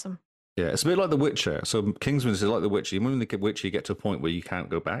 Awesome. Yeah, it's a bit like The Witcher. So Kingsman is like The Witcher. When The Witcher, you get to a point where you can't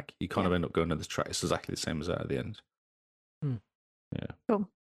go back. You kind of end up going on this track. It's exactly the same as that at the end. Yeah. Cool.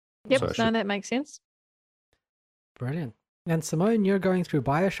 Yep, So that makes sense. Brilliant. And Simone, you're going through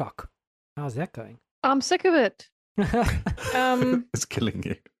Bioshock. How's that going? I'm sick of it. It's killing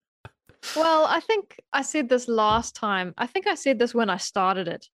you. Well, I think I said this last time. I think I said this when I started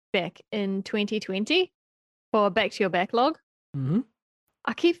it back in 2020 for Back to Your Backlog. Mm-hmm.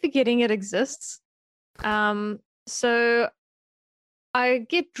 I keep forgetting it exists. So I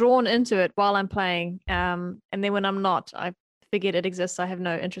get drawn into it while I'm playing. And then when I'm not, I forget it exists. I have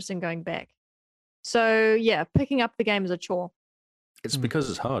no interest in going back. So yeah, picking up the game is a chore. It's because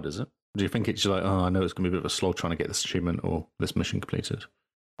it's hard, is it? Do you think it's like, oh, I know it's going to be a bit of a slog trying to get this achievement or this mission completed?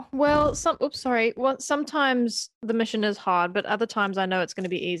 Well, sometimes the mission is hard, but other times I know it's going to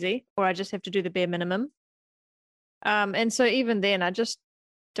be easy, or I just have to do the bare minimum. And so even then, I just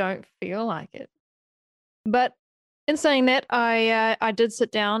don't feel like it. But in saying that, I did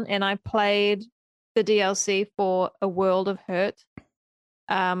sit down and I played the DLC for A World of Hurt.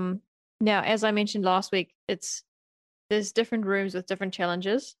 Now, as I mentioned last week, there's different rooms with different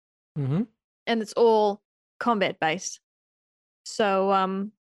challenges, Mm-hmm. and it's all combat based. So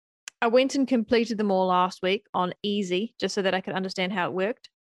I went and completed them all last week on easy, just so that I could understand how it worked.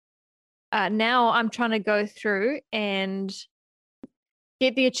 Now I'm trying to go through and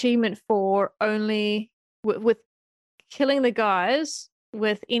get the achievement for only with killing the guys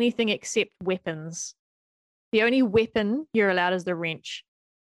with anything except weapons. The only weapon you're allowed is the wrench.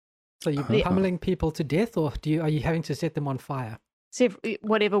 So you're pummeling people to death, or are you having to set them on fire?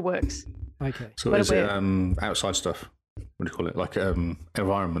 Whatever works. Okay. So is it outside stuff? What do you call it? Like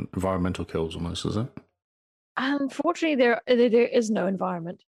environmental kills almost, is it? Unfortunately, there is no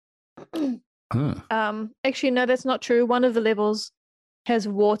environment. Actually, no, that's not true. One of the levels has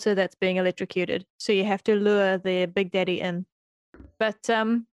water that's being electrocuted, so you have to lure the Big Daddy in. But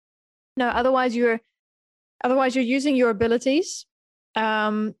no, otherwise you're using your abilities.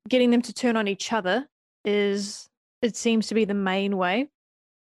 Getting them to turn on each other it seems to be the main way,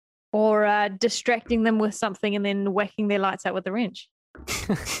 or distracting them with something and then whacking their lights out with the wrench.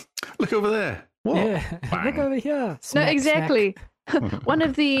 Look over there. What? Yeah. Look over here. Smack, No, exactly. one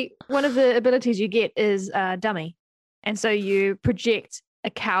of the abilities you get is dummy, and so you project a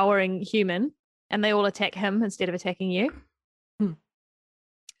cowering human, and they all attack him instead of attacking you.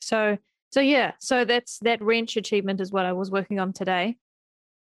 So yeah, so that wrench achievement is what I was working on today.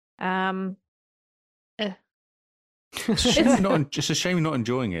 It's a shame you're not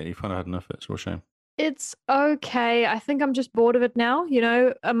enjoying it. You've kind of had enough of it. It's a real shame. It's okay. I think I'm just bored of it now. You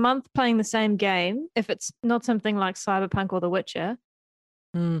know, a month playing the same game, if it's not something like Cyberpunk or The Witcher,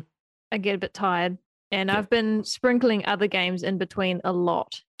 I get a bit tired. And I've been sprinkling other games in between a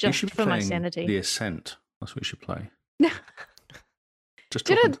lot, just for my sanity. The Ascent. That's what you should play. Just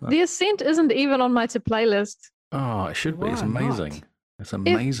The Ascent isn't even on my to-play list. Oh, it should be. It's Why amazing. not? It's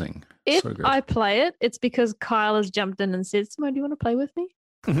amazing. If So good. I play it, it's because Kyle has jumped in and said, Simone, do you want to play with me?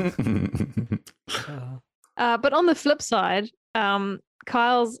 But on the flip side,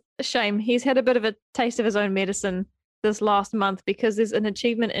 Kyle's shame. He's had a bit of a taste of his own medicine this last month because there's an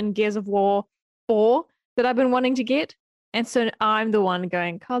achievement in Gears of War 4 that I've been wanting to get. And so I'm the one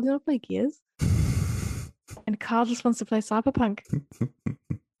going, Kyle, do you want to play Gears? And Kyle just wants to play Cyberpunk.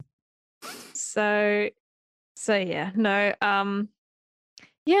 So yeah, no,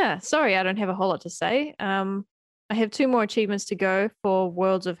 yeah, sorry, I don't have a whole lot to say. I have 2 more achievements to go for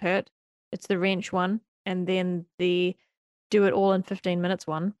Worlds of Hurt. It's the wrench one, and then the do it all in 15 minutes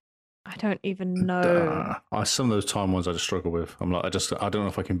one. I don't even know. Some of those time ones I just struggle with. I'm like, I don't know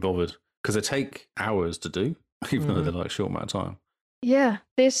if I can be bothered because they take hours to do, even though they're like a short amount of time. Yeah,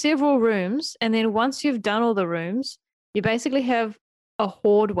 there's several rooms, and then once you've done all the rooms, you basically have a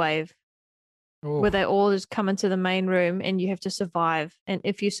horde wave where they all just come into the main room, and you have to survive. And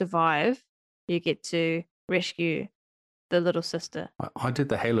if you survive, you get to rescue the little sister. I did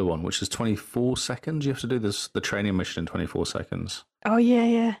the Halo one, which is 24 seconds. You have to do the training mission in 24 seconds. Oh,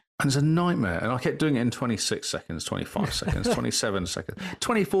 yeah. And it's a nightmare. And I kept doing it in 26 seconds, 25 seconds, 27 seconds,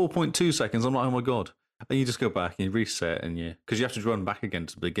 24.2 seconds. I'm like, oh my God. And you just go back and you reset because you have to run back again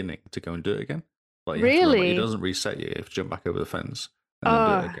to the beginning to go and do it again. Like really? It doesn't reset you. You have to jump back over the fence and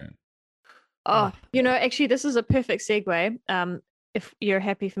then do it again. Oh, actually, this is a perfect segue. If you're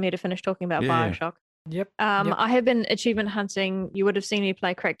happy for me to finish talking about Bioshock. Yep. I have been achievement hunting. You would have seen me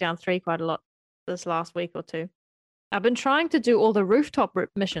play Crackdown 3 quite a lot this last week or two. I've been trying to do all the rooftop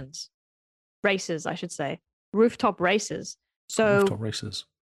races, I should say. Rooftop races. So rooftop races.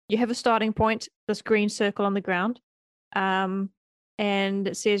 You have a starting point, this green circle on the ground, and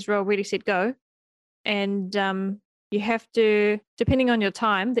it says roll, ready, set, go. And you have to, depending on your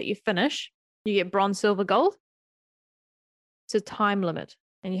time that you finish, you get bronze, silver, gold. It's a time limit,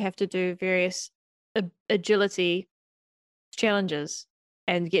 and you have to do various agility challenges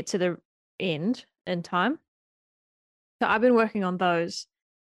and get to the end in time. So I've been working on those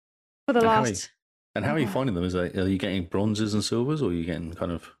for the last. How are you finding them? Are you getting bronzes and silvers, or are you getting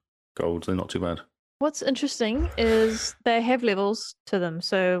kind of golds? They're not too bad. What's interesting is they have levels to them.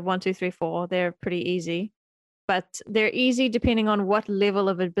 So 1, 2, 3, 4. They're pretty easy, but they're easy depending on what level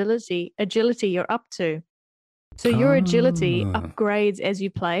of agility you're up to. So your agility upgrades as you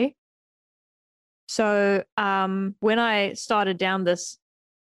play. So when I started down this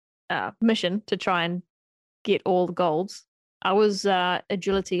mission to try and get all the golds, I was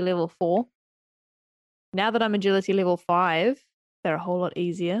agility level 4. Now that I'm agility level 5, they're a whole lot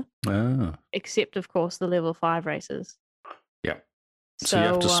easier. Except, of course, the level 5 races. Yeah. So you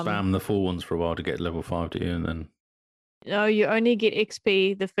have to spam the 4 ones for a while to get level 5, do you? And then... No, you only get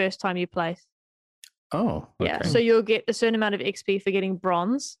XP the first time you place. Oh, okay. Yeah, so you'll get a certain amount of XP for getting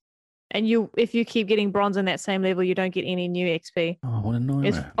bronze. And if you keep getting bronze in that same level, you don't get any new XP. Oh, what a nightmare.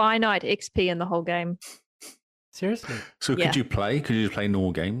 It's finite XP in the whole game. Seriously? So could you play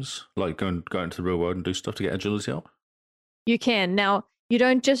normal games? Like go into the real world and do stuff to get agility up? You can. Now, you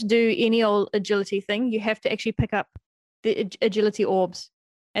don't just do any old agility thing. You have to actually pick up the agility orbs,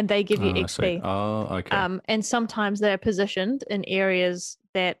 and they give you XP. Oh, okay. And sometimes they're positioned in areas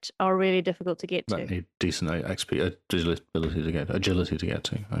that are really difficult to get to. That need decent XP, agility to get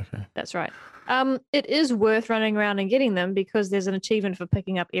to. Okay. That's right. It is worth running around and getting them because there's an achievement for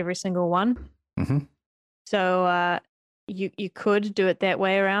picking up every single one. Mm-hmm. So you could do it that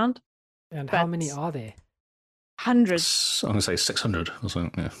way around. And how many are there? Hundreds. I'm going to say 600 or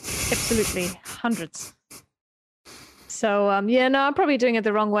something, yeah. Absolutely. Hundreds. So, I'm probably doing it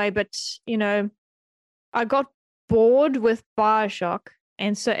the wrong way, but, I got bored with Bioshock.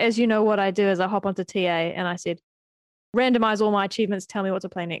 And so, as you know, what I do is I hop onto TA and I said, randomize all my achievements, tell me what to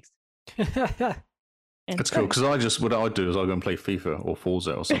play next. That's cool, because what I do is I go and play FIFA or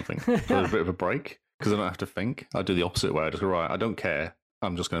Forza or something for a bit of a break, because I don't have to think. I do the opposite way. I just go, right, I don't care.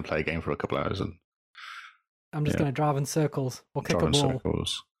 I'm just going to play a game for a couple of hours. And I'm just going to drive in circles or kick a ball.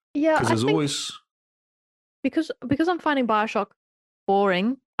 Circles. Yeah, because there's always... Because I'm finding Bioshock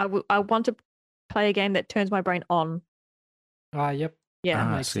boring, I want to play a game that turns my brain on. Yep.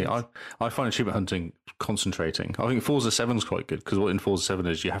 Yeah. I see. I find achievement hunting concentrating. I think Forza 7 is quite good, because what in Forza 7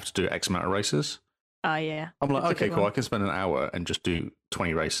 is you have to do X amount of races. Yeah. I'm like, okay, cool. I can spend an hour and just do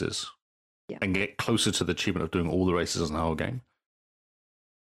 20 races and get closer to the achievement of doing all the races in the whole game.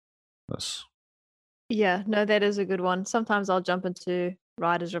 Yeah, no, that is a good one. Sometimes I'll jump into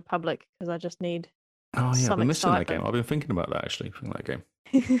Riders Republic because I just need I've been missing that game. I've been thinking about that, actually, from that game.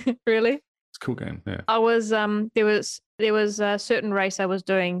 Really? It's a cool game, yeah. I was, there was a certain race I was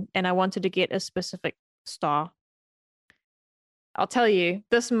doing and I wanted to get a specific star. I'll tell you,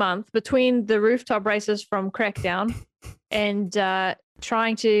 this month, between the rooftop races from Crackdown and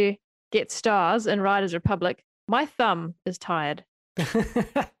trying to get stars in Riders Republic, my thumb is tired.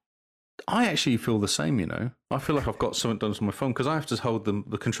 I actually feel the same, I feel like I've got something done to my phone because I have to hold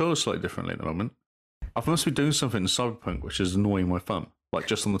the controller slightly differently at the moment. I must be doing something in Cyberpunk which is annoying my thumb, like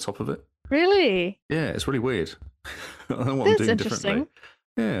just on the top of it. Really? Yeah, it's really weird. I don't know what I'm doing differently.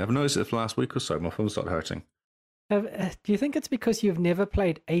 Yeah, I've noticed it for the last week or so. My thumb started hurting. Do you think it's because you've never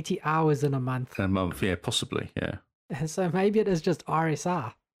played 80 hours in a month? A month, yeah, possibly, yeah. So maybe it is just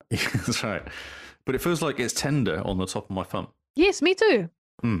RSR. That's right. But it feels like it's tender on the top of my thumb. Yes, me too.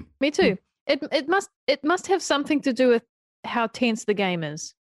 Hmm. Me too. It must have something to do with how tense the game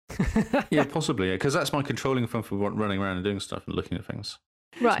is. Yeah, possibly, yeah, because that's my controlling thumb for running around and doing stuff and looking at things.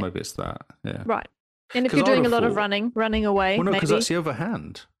 Right. So maybe it's that, yeah. Right. And if 'Cause you're I would doing a have lot of thought- running away, Well, no, because maybe. that's the other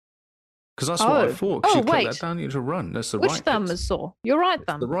hand. Because that's what I Oh. thought. 'Cause Oh, you click wait. that down, you need to run. That's the Which right thumb bit. is sore? Your right It's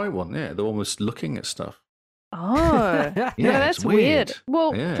thumb. the right one, yeah. They're almost looking at stuff. Oh. Yeah, No, that's it's weird. weird.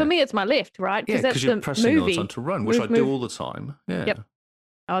 Well, Yeah. for me, it's my left, right? Yeah, that's because you're the pressing all the movie. time to run, which Move, I do move. all the time. Yeah. Yep. Oh,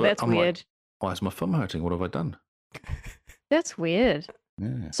 But that's I'm like, weird. why is my thumb hurting? What have I done? That's weird.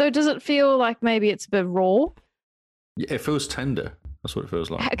 Yeah. So does it feel like maybe it's a bit raw? Yeah, it feels tender. That's what it feels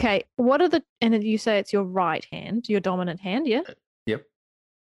like. Okay. What are the, and then you say it's your right hand, your dominant hand, yeah? Yep.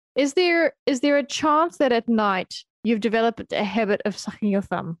 Is there a chance that at night you've developed a habit of sucking your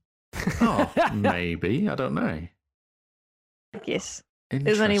thumb? Oh, maybe. I don't know. Yes.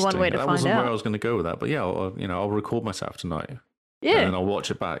 There's only one way to Interesting. That find wasn't where out. I was going to go with that, but yeah, I'll record myself tonight, and Yeah. then I'll watch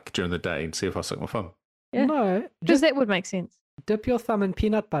it back during the day and see if I suck my thumb. Yeah. No, Because just that would make sense. dip your thumb in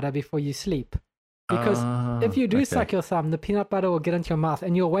peanut butter before you sleep. Because if you do okay. suck your thumb, the peanut butter will get into your mouth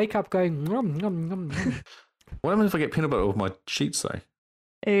and you'll wake up going, nom, nom, nom, nom. What happens if I get peanut butter over my sheets, though?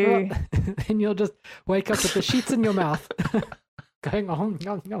 Ooh. And you'll just wake up with the sheets in your mouth going, oh,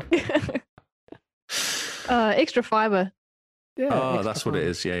 nom, nom. Extra fiber. Yeah, Oh, extra that's what it fun.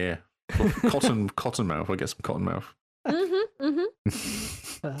 is. Yeah, yeah. Cotton mouth. I get some cotton mouth. Mm-hmm.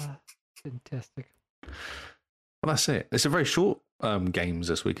 Mm-hmm. Fantastic. Well, that's it. It's a very short games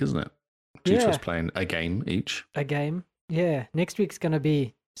this week, isn't it? Two of Yeah. us playing a game each. A game. Yeah, next week's going to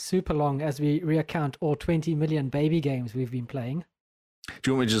be super long as we reaccount all 20 million baby games we've been playing.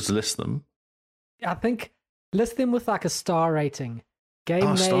 Do you want me to just list them? I think list them with like a star rating. Game Oh,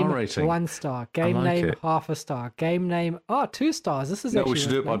 name, star rating. 1 star. Game like name, it. half a star. Game name, 2 stars. This is No, actually we should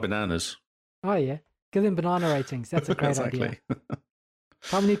do it by worth knowing. bananas. Oh, yeah. Give them banana ratings. That's a great idea. Exactly.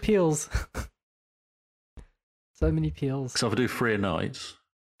 How many peels? So many peels. So if I do 3 a night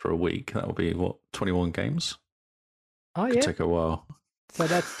for a week, that will be, what, 21 games? Oh, Could yeah. take a while. So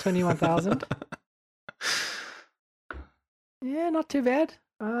that's 21,000. Yeah, not too bad.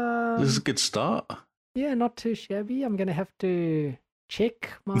 This is a good start. Yeah, not too shabby. I'm going to have to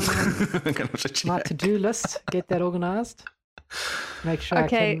check my I'm gonna have to my check. to-do list, get that organized, make sure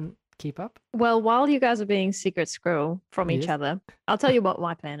Okay. I can keep up. Well, while you guys are being secret squirrel from each Yes. other, I'll tell you what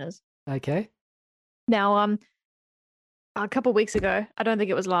my plan is. Okay. Now, a couple weeks ago, I don't think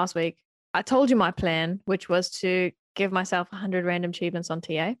it was last week, I told you my plan, which was to give myself 100 random achievements on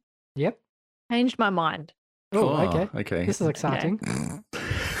TA. Yep. Changed my mind. Oh, okay. Okay. This is exciting.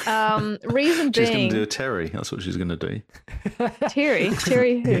 Reason She's going being, to do a Terry. That's what she's going to do. Terry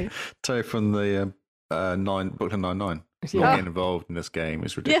who? Terry from the Brooklyn Nine-Nine. Not Yeah. getting involved in this game.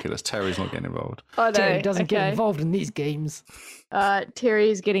 It's ridiculous. Terry's not getting involved. Oh, no. Terry doesn't get okay. involved in these games.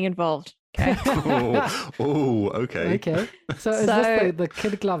 Terry's getting involved. Okay. Oh, okay. Okay. So is So- this the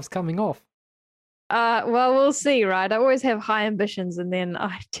kid gloves coming off? Well, we'll see, right? I always have high ambitions and then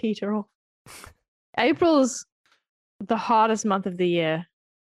I teeter off. April's the hardest month of the year.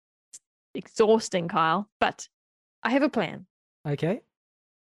 It's exhausting, Kyle, but I have a plan. Okay.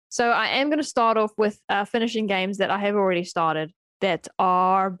 So I am going to start off with finishing games that I have already started that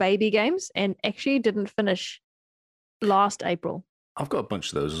are baby games and actually didn't finish last April. I've got a bunch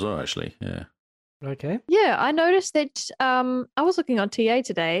of those as well, actually. Yeah. Okay. Yeah, I noticed that I was looking on TA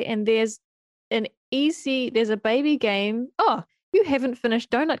today and there's a baby game. Oh, you haven't finished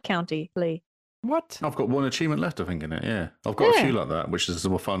Donut County, Lee. What? I've got one achievement left, I think, in it. Yeah. I've got a Yeah. few like that, which is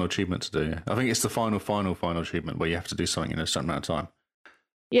the final achievement to do. Yeah. I think it's the final achievement where you have to do something in a certain amount of time.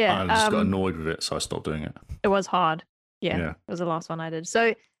 Yeah, I just got annoyed with it, so I stopped doing it. it was hard. Yeah, Yeah. it was the last one I did.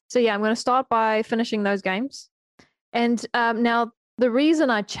 So yeah, I'm going to start by finishing those games. And now the reason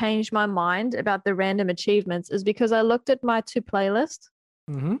I changed my mind about the random achievements is because I looked at my to playlist,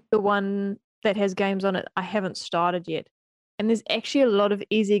 Mm-hmm. the one that has games on it I haven't started yet. And there's actually a lot of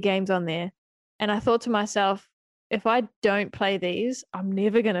easy games on there. And I thought to myself, if I don't play these, I'm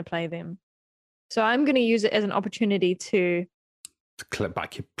never going to play them. So I'm going to use it as an opportunity to To clear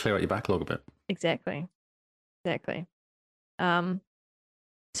out your backlog a bit. Exactly.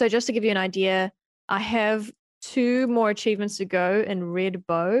 So just to give you an idea, I have 2 more achievements to go in Red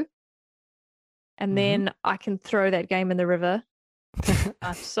Bow, and Mhm. then I can throw that game in the river.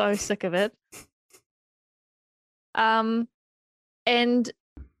 I'm so sick of it. And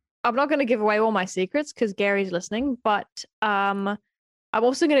I'm not going to give away all my secrets because Gary's listening, but I'm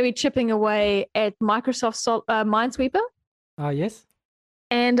also going to be chipping away at Microsoft Minesweeper, Oh, yes.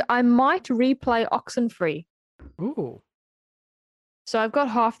 and I might replay Oxenfree. Ooh. So I've got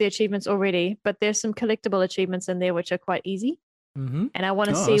half the achievements already, but there's some collectible achievements in there which are quite easy, Mm-hmm. and I want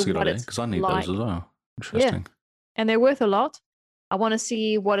to Oh, see that's a good what idea it's because I need like. those as well. Interesting. And they're worth a lot. I want to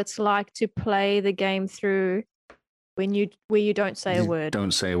see what it's like to play the game through where you don't say a You word.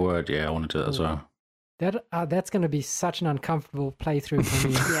 Don't say a word. Yeah, I want to do that as Ooh. well. That's going to be such an uncomfortable playthrough for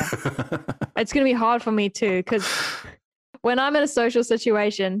me. It's going to be hard for me too, because when I'm in a social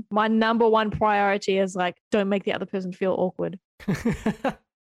situation, my number one priority is like, don't make the other person feel awkward.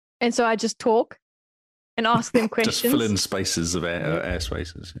 And so I just talk and ask them questions. Just fill in spaces of air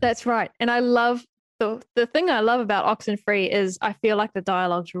spaces. That's right. And I love the thing I love about Oxenfree is I feel like the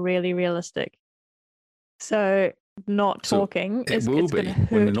dialogue's really realistic. So not So talking It is will it's be gonna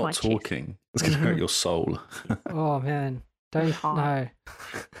hurt when they're my not chest. talking. It's going to hurt Mhm. your soul. Oh, man. Don't hard. know.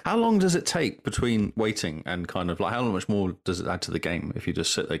 How long does it take between waiting and kind of like how much more does it add to the game if you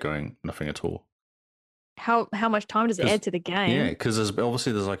just sit there going nothing at all? How much time does it 'Cause- add to the game? Yeah, because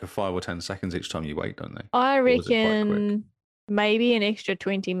there's like a 5 or 10 seconds each time you wait, don't they? I Or is it quite quick? reckon maybe an extra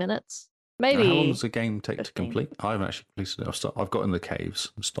 20 minutes. Now, how long Maybe does the game take to 15. complete? I haven't actually completed it. I've got in the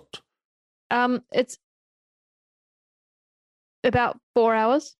caves and stopped. it's about 4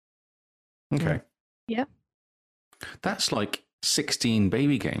 hours. Okay. Yeah. That's like 16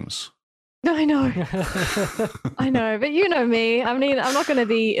 baby games. I know. I know, but you know me. I mean, I'm not going to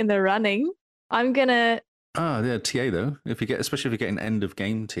be in the running. I'm going to Yeah, TA though. Especially if you're getting end of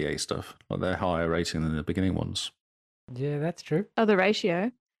game TA stuff, like they're higher rating than the beginning ones. Yeah, that's true. the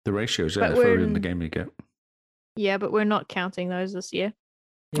ratio. The ratios, But further we're in the in- game you get. Yeah, but we're not counting those this year.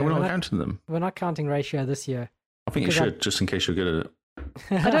 Yeah, We're not counting them. we're not counting ratio this year. I think you Because I- should, just in case you're good at it.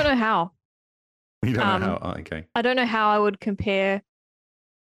 I don't know how. You don't know Um, how. Okay. I don't know how I would compare.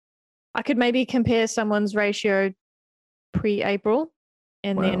 I could maybe compare someone's ratio pre-April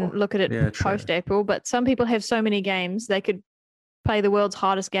and then Well, look at it yeah, true. post-April. But some people have so many games they could play the world's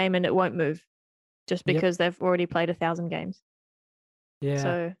hardest game and it won't move, just Yep. because they've already played 1,000 games. Yeah,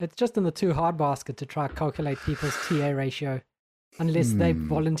 So- it's just in the too hard basket to try calculate people's TA ratio, unless they Hmm.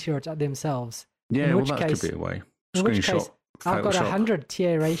 volunteer it themselves. Yeah, in well, which that case- could be a way. in which Screenshot. case, I've got Photoshop. 100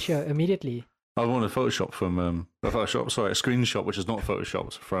 TA ratio immediately. I want a Photoshop from a screenshot which is not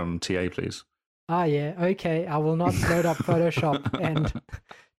photoshopped from TA, please. Ah, yeah, okay. I will not load up Photoshop and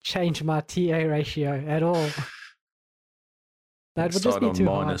change my TA ratio at all. That would just Start be on too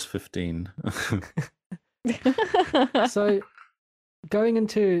minus 15. hard. So, going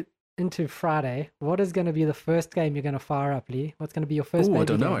into Friday, what is going to be the first game you're going to fire up, Lee? What's going to be your first? Oh, I baby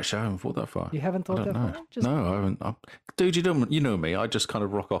don't know. game? Actually, I haven't thought that far. You haven't I thought don't that know. far? Just, No, I haven't. Dude, you know me. I just kind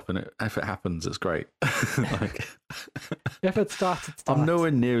of rock off, and if it happens, it's great. Like, If it starts, it starts. I'm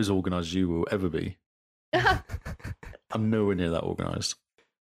nowhere near as organised as you will ever be. I'm nowhere near that organised.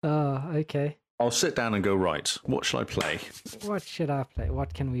 Oh, okay. I'll sit down and go, right, what shall I play? What should I play?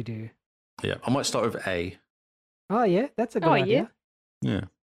 What can we do? Yeah, I might start with A. Oh, yeah, that's a good Oh, idea. Yeah,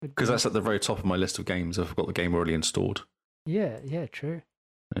 Would because be- that's at the very top of my list of games if I've got the game already installed. Yeah, true.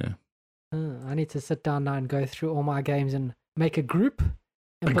 Yeah. I need to sit down now and go through all my games and make a group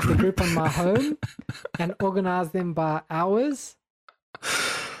and A put the group on my home and organize them by hours.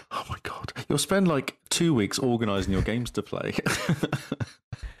 Oh my god. You'll spend like 2 weeks organising your games to play.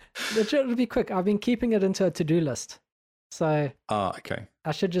 It'll be quick. I've been keeping it into a to-do list. So Okay.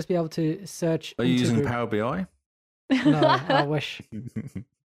 I should just be able to search. Are you into using group. Power BI? No, I wish.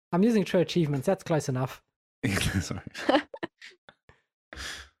 I'm using True Achievements. That's close enough. Sorry.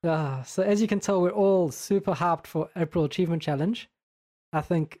 So as you can tell, we're all super hyped for April Achievement Challenge. I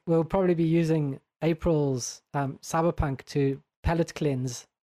think we'll probably be using April's Cyberpunk to palette cleanse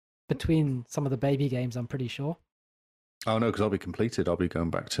between some of the baby games, I'm pretty sure. Oh no, because I'll be completed. I'll be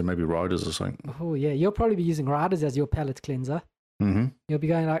going back to maybe Riders or something. Oh yeah, you'll probably be using Riders as your palette cleanser. Mm-hmm. You'll be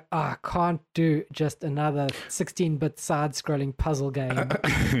going like, I can't do just another 16-bit side-scrolling puzzle game.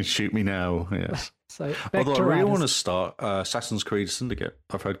 Shoot me now. Yes. So back Although to I really Riders. want to start Assassin's Creed Syndicate.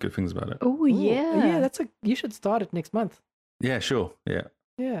 I've heard good things about it. Oh, Ooh, yeah. yeah. You should start it next month. Yeah, sure. Yeah.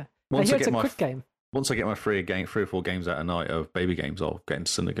 Yeah, Once I I hear it's get a my quick game. once I get my 3 or 4 games out a night of baby games, I'll get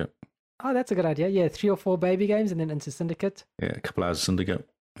into Syndicate. Oh, that's a good idea. Yeah, 3 or 4 baby games and then into Syndicate. Yeah, a couple hours of Syndicate.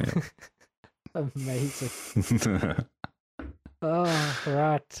 Amazing. Oh,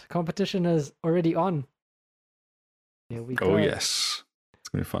 right. Competition is already on. Here we go. Oh yes, it's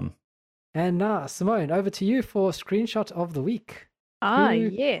gonna be fun. And now, Simone, over to you for screenshot of the week. Ah, Who-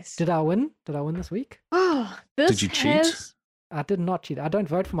 yes. Did I win? Did I win this week? Oh, this Did you cheat? has- I did not cheat. I don't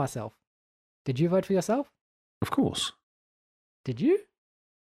vote for myself. Did you vote for yourself? Of course. Did you?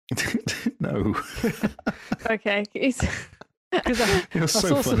 No. Okay. Because I You're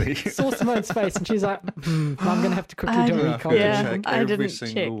so funny. saw Simone's face, and she's like, I'm going to have to quickly I do a didn't- I have to recall. Yeah, check I every didn't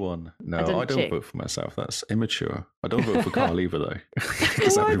single check. one. No, I I, didn't don't check. vote for myself. That's immature. I don't vote for Carl either, though,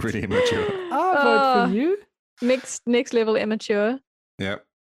 because that'd be really immature. I'll vote Oh. for you. Next level immature. Yeah.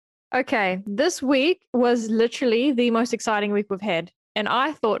 Okay, this week was literally the most exciting week we've had, and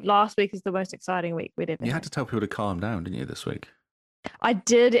I thought last week is the most exciting week we'd ever You had. had to tell people to calm down, didn't you, this week? I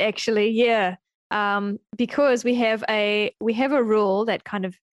did actually, yeah. Because we have a rule that kind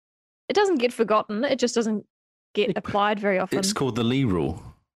of it doesn't get forgotten. It just doesn't get applied very often. It's called the Lee Rule.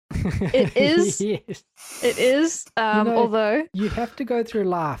 It is. Yes. It is. know- Although You have to go through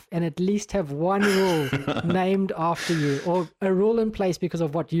life and at least have one rule named after you, or a rule in place because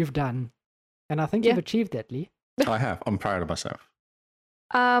of what you've done. And I think Yeah. you've achieved that, Lee. I have. I'm proud of myself.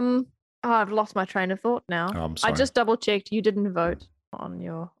 I've lost my train of thought now. Oh, I'm I sorry. just double checked. You didn't vote on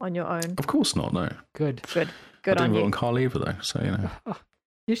your own. Of course not, no. Good. Good I didn't on vote you. on Carl either, though, so, you know.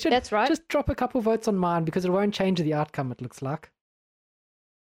 You should That's right. just drop a couple votes on mine because it won't change the outcome, it looks like.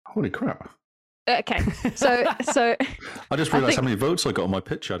 Holy crap. Okay, so I just I realised how think- many votes I got on my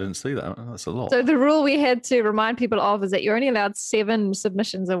picture. I didn't see that. That's a lot. so the rule we had to remind people of is that you're only allowed 7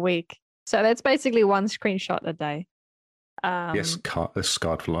 submissions a week. So that's basically 1 screenshot a day. Yes, this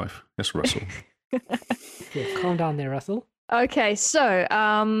scarred for life. Yes, Russell. Yeah, calm down there, Russell. Okay,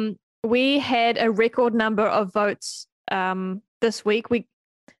 so we had a record number of votes this week.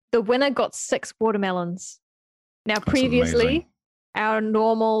 The winner got 6 watermelons. Now, That's previously, amazing. our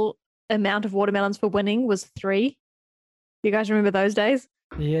normal amount of watermelons for winning was 3. You guys remember those days?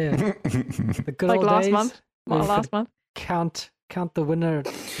 Yeah. The good Like old last days. month? where Well, we last could month. Count the winner,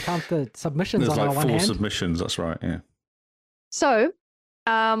 count the submissions There's on our like one 4 hand. submissions. That's right, yeah. So,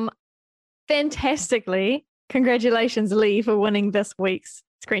 fantastically, congratulations, Lee, for winning this week's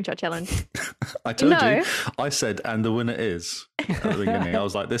screenshot challenge. I told No. you. I said, and the winner is at the beginning. I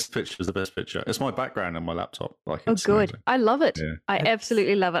was like, this picture is the best picture. It's my background on my laptop. Like, Oh, it's good. amazing. I love it. Yeah. I It's-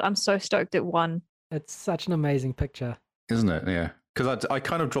 absolutely love it. I'm so stoked it won. It's such an amazing picture. Isn't it? Yeah. Because I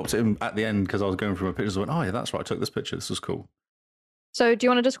kind of dropped it in at the end because I was going through my pictures. I went, oh, yeah, that's right. I took this picture. This was cool. So, do you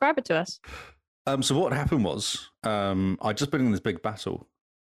want to describe it to us? So what happened was I'd just been in this big battle,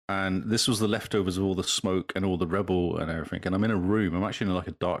 and this was the leftovers of all the smoke and all the rebel and everything. And I'm in a room. I'm actually in like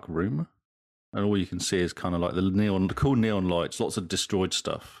a dark room, and all you can see is kind of like the cool neon lights, lots of destroyed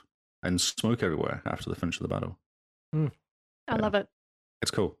stuff, and smoke everywhere after the finish of the battle. I Yeah. love it.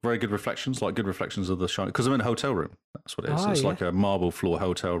 It's cool. Very good reflections, like good reflections of the shine. Because I'm in a hotel room. That's what it is. Oh, It's yeah. like a marble floor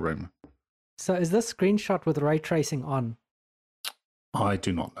hotel room. So is this screenshot with ray tracing on? I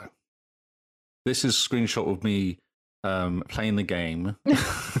do not know. This is a screenshot of me playing the game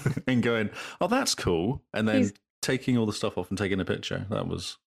and going, "Oh, that's cool," and then He's- taking all the stuff off and taking a picture. That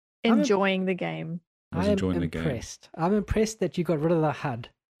was I'm a- Enjoying the game. I was am enjoying the game. impressed. I'm impressed that you got rid of the HUD.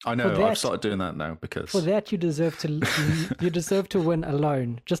 I know. that- I've started doing that now because For that, you deserve to win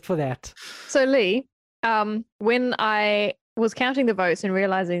alone. Just for that. So, Lee, when I was counting the votes and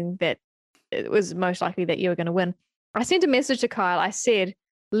realizing that it was most likely that you were going to win, I sent a message to Kyle. I said,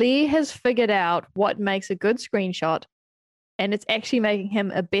 Lee has figured out what makes a good screenshot, and it's actually making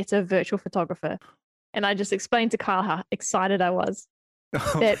him a better virtual photographer. And I just explained to Kyle how excited I was.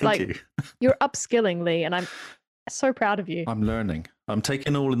 Oh, that, thank like- you. You're upskilling, Lee, and I'm so proud of you. I'm learning. I'm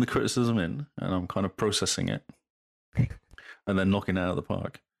taking all in the criticism in, and I'm kind of processing it, and then knocking it out of the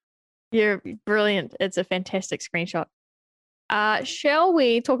park. You're brilliant. It's a fantastic screenshot. Shall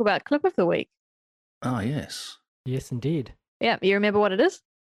we talk about clip of the week? Ah, yes. Yes, indeed. Yeah, you remember what it is?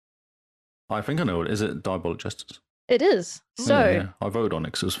 I think I know it. Is it Diabolic Justice? It is. So Yeah. I voted on it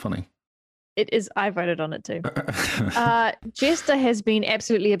because it was funny. it is. I voted on it too. Jester has been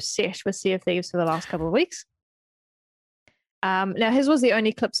absolutely obsessed with Sea of Thieves for the last couple of weeks. Now his was the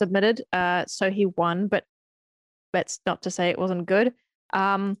only clip submitted, so he won, but that's not to say it wasn't good.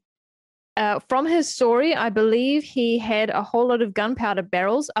 From his story, I believe he had a whole lot of gunpowder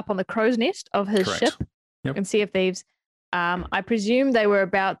barrels up on the crow's nest of his Correct. ship Yep. in Sea of Thieves. I presume they were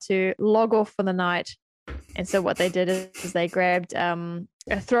about to log off for the night, and so what they did is they grabbed a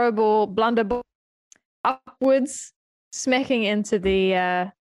throwable blunderbuss upwards, smacking into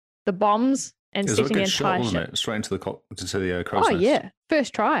the bombs and It was a setting the good shot, entire wasn't ship. it? Straight into the crow's Oh nest. yeah,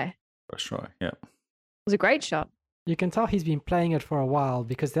 first try. It First try. Yeah. was a great shot. You can tell he's been playing it for a while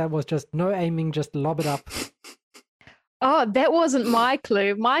because that was just no aiming, just lob it up. Oh, that wasn't my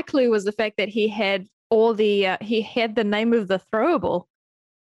clue. My clue was the fact that he had all the he had the name of the throwable.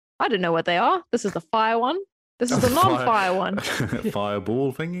 I don't know what they are. This is the fire one. This is the Fire- non-fire one.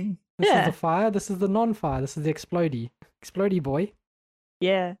 Fireball thingy. This Yeah. is the fire, this is the non-fire, this is the explodey. Explodey boy.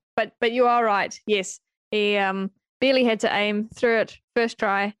 Yeah. But you are right. Yes, he barely had to aim, threw it first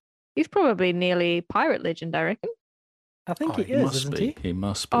try. He's probably nearly pirate legend, I reckon. I think Oh, he is, must isn't be. he? He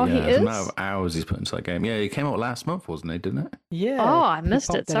must be. Oh, yeah. he The amount is? of hours he's put into that game. Yeah, he came out last month, wasn't he? Didn't it? Yeah. Oh, I he missed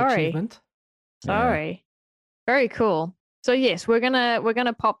popped it. that Sorry. achievement. Sorry. Very cool. So yes, we're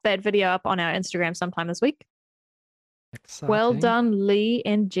gonna pop that video up on our Instagram sometime this week. Well Exciting. done, Lee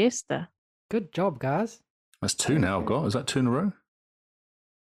and Jester. Good job, guys. That's 2 now. I've got. Is that 2 in a row?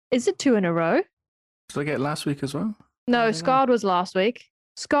 Is it 2 in a row? Did I get it last week as well? No, don't know. Scarred was last week.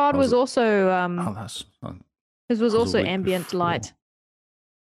 Scarred Was was it? also Oh, that's. his was that was a also week ambient before. light.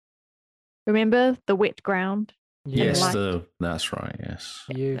 Remember the wet ground? Yeah. Yes, light. that's right. Yes.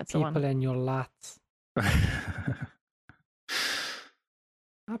 You That's the one. people and your lights.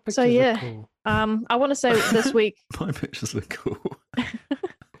 Our pictures So, are yeah. cool. I want to say this week My pictures look cool.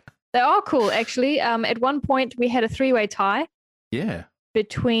 they are cool actually. At one point we had a 3-way tie Yeah.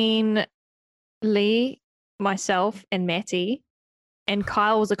 between Lee, myself, and Matty, and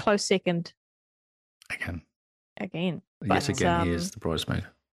Kyle was a close second Again. again. Yes, But, again, he is the bridesmaid.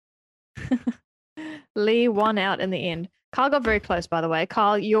 Lee won out in the end. Kyle got very close, by the way.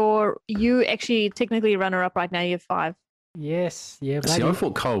 Kyle, you actually technically runner up right now. You have 5. Yes. Yeah. See, bloody- I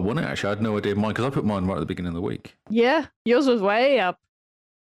thought Carl won it, actually. I had no idea mine, because I put mine right at the beginning of the week. Yeah, yours was way up.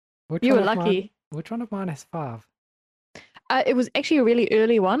 Which You one were of mine- lucky. Which one of mine has 5? It was actually a really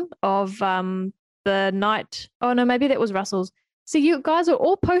early one of the night. Oh no, maybe that was Russell's. See, you guys are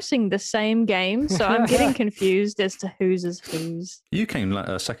all posting the same game, so I'm getting confused as to whose is whose. You came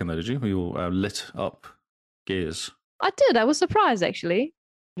second, though, did you? We all lit up gears. I did. I was surprised actually.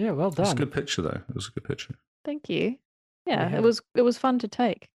 Yeah. Well That's a done. good picture, though. It was a good picture. Thank you. Yeah, have- it was fun to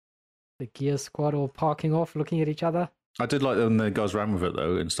take. The gear squad all parking off, looking at each other. I did like when the guys ran with it,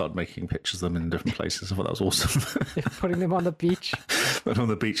 though, and started making pictures of them in different places. I thought that was awesome. They're putting them on the beach. Went on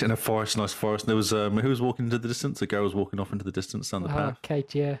the beach in a forest, nice forest. There was who was walking into the distance? A girl was walking off into the distance down the Oh, path.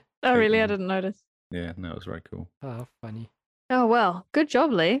 Kate. Yeah. Oh really? I Taken. didn't notice. Yeah, no, it was very cool. Oh, funny. Oh well, good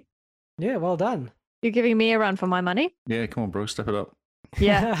job, Lee. Yeah. Well done. You're giving me a run for my money. Yeah, come on, bro, step it up.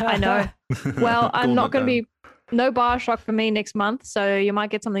 Yeah, I know. Well, I'm Gauntlet not going to down. be no Bioshock for me next month, so you might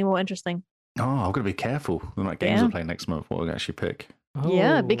get something more interesting. Oh, I've got to be careful. The amount of games Yeah. I play next month, what I actually pick.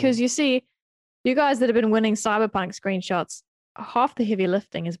 Yeah, Oh. because you see, you guys that have been winning Cyberpunk screenshots, half the heavy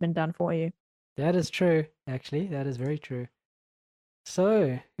lifting has been done for you. That is true, actually. That is very true.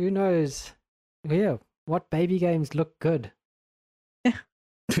 So, who knows? Yeah, what baby games look good?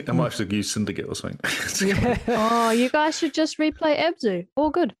 I might have to use Syndicate or something. Yeah. Oh, you guys should just replay Abzu. All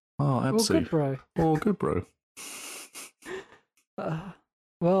good. Oh, Well, good, absolutely. bro. Oh, good, bro.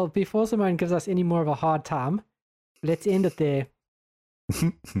 Well, before Simone gives us any more of a hard time, let's end it there.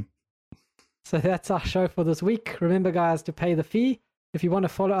 So that's our show for this week. Remember, guys, to pay the fee. If you want to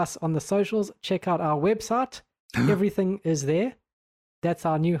follow us on the socials, check out our website. Everything is there. That's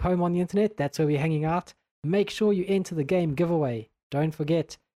our new home on the internet. That's where we're hanging out. Make sure you enter the game giveaway. Don't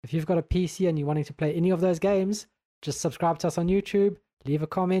forget, if you've got a PC and you're wanting to play any of those games, just subscribe to us on YouTube, leave a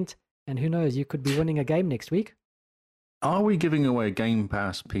comment, and who knows, you could be winning a game next week. Are we giving away a Game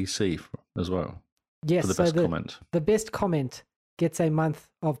Pass PC as well? Yes, For the so best comment. the best comment gets a month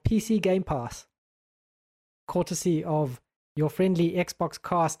of PC Game Pass, courtesy of your friendly Xbox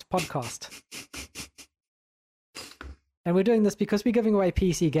Cast podcast. And we're doing this because we're giving away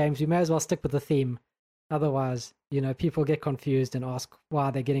PC games. We may as well stick with the theme. Otherwise, people get confused and ask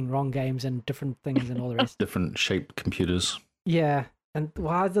why they're getting wrong games and different things and all the rest. Different shaped computers. Yeah. And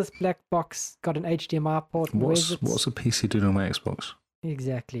why has this black box got an HDMI port? And where's What's a PC doing on my Xbox?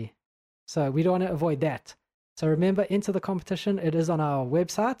 Exactly. So we don't want to avoid that. So remember, enter the competition. It is on our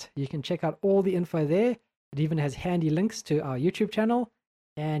website. You can check out all the info there. It even has handy links to our YouTube channel.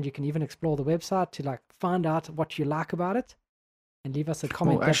 And you can even explore the website to find out what you like about it and leave us a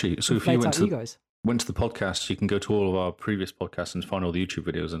comment. Well, actually, that so if you inflates went our to, egos. went to the podcast, you can go to all of our previous podcasts and find all the YouTube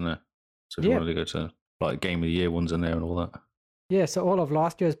videos in there. So if you Yeah. wanted to go to Game of the Year ones in there and all that. Yeah, so all of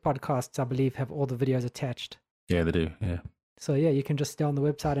last year's podcasts, I believe, have all the videos attached. Yeah, they do. Yeah. So yeah, you can just stay on the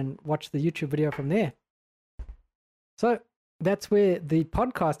website and watch the YouTube video from there. So that's where the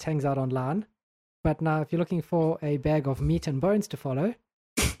podcast hangs out online. But now, if you're looking for a bag of meat and bones to follow,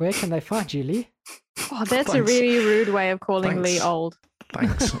 where can they find you, Lee? Oh, that's a Thanks. really rude way of calling Lee Thanks. old.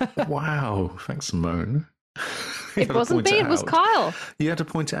 Thanks. Wow. Thanks, Simone. You It had to wasn't point me, it was out. Kyle. You had to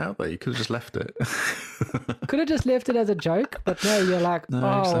point it out there. You could have just left it. Could have just left it as a joke, but no, you're like, No,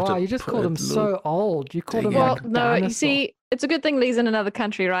 you just oh have wow, to you just put called a him little so old. You called him dig in. Well, like a no, you dinosaur. see, it's a good thing Lee's in another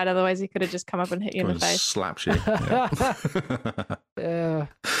country, right? Otherwise, he could have just come up and hit you in the Probably face. slapped you. Yeah. Yeah.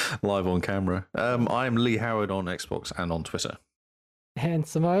 Live on camera. I am Lee Howard on Xbox and on Twitter. And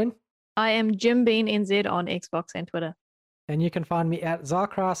Simone. I am Jim Bean NZ on Xbox and Twitter. And you can find me at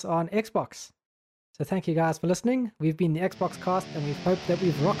Zarkras on Xbox. So thank you guys for listening. We've been the Xbox Cast, and we hope that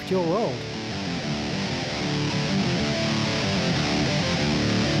we've rocked your world.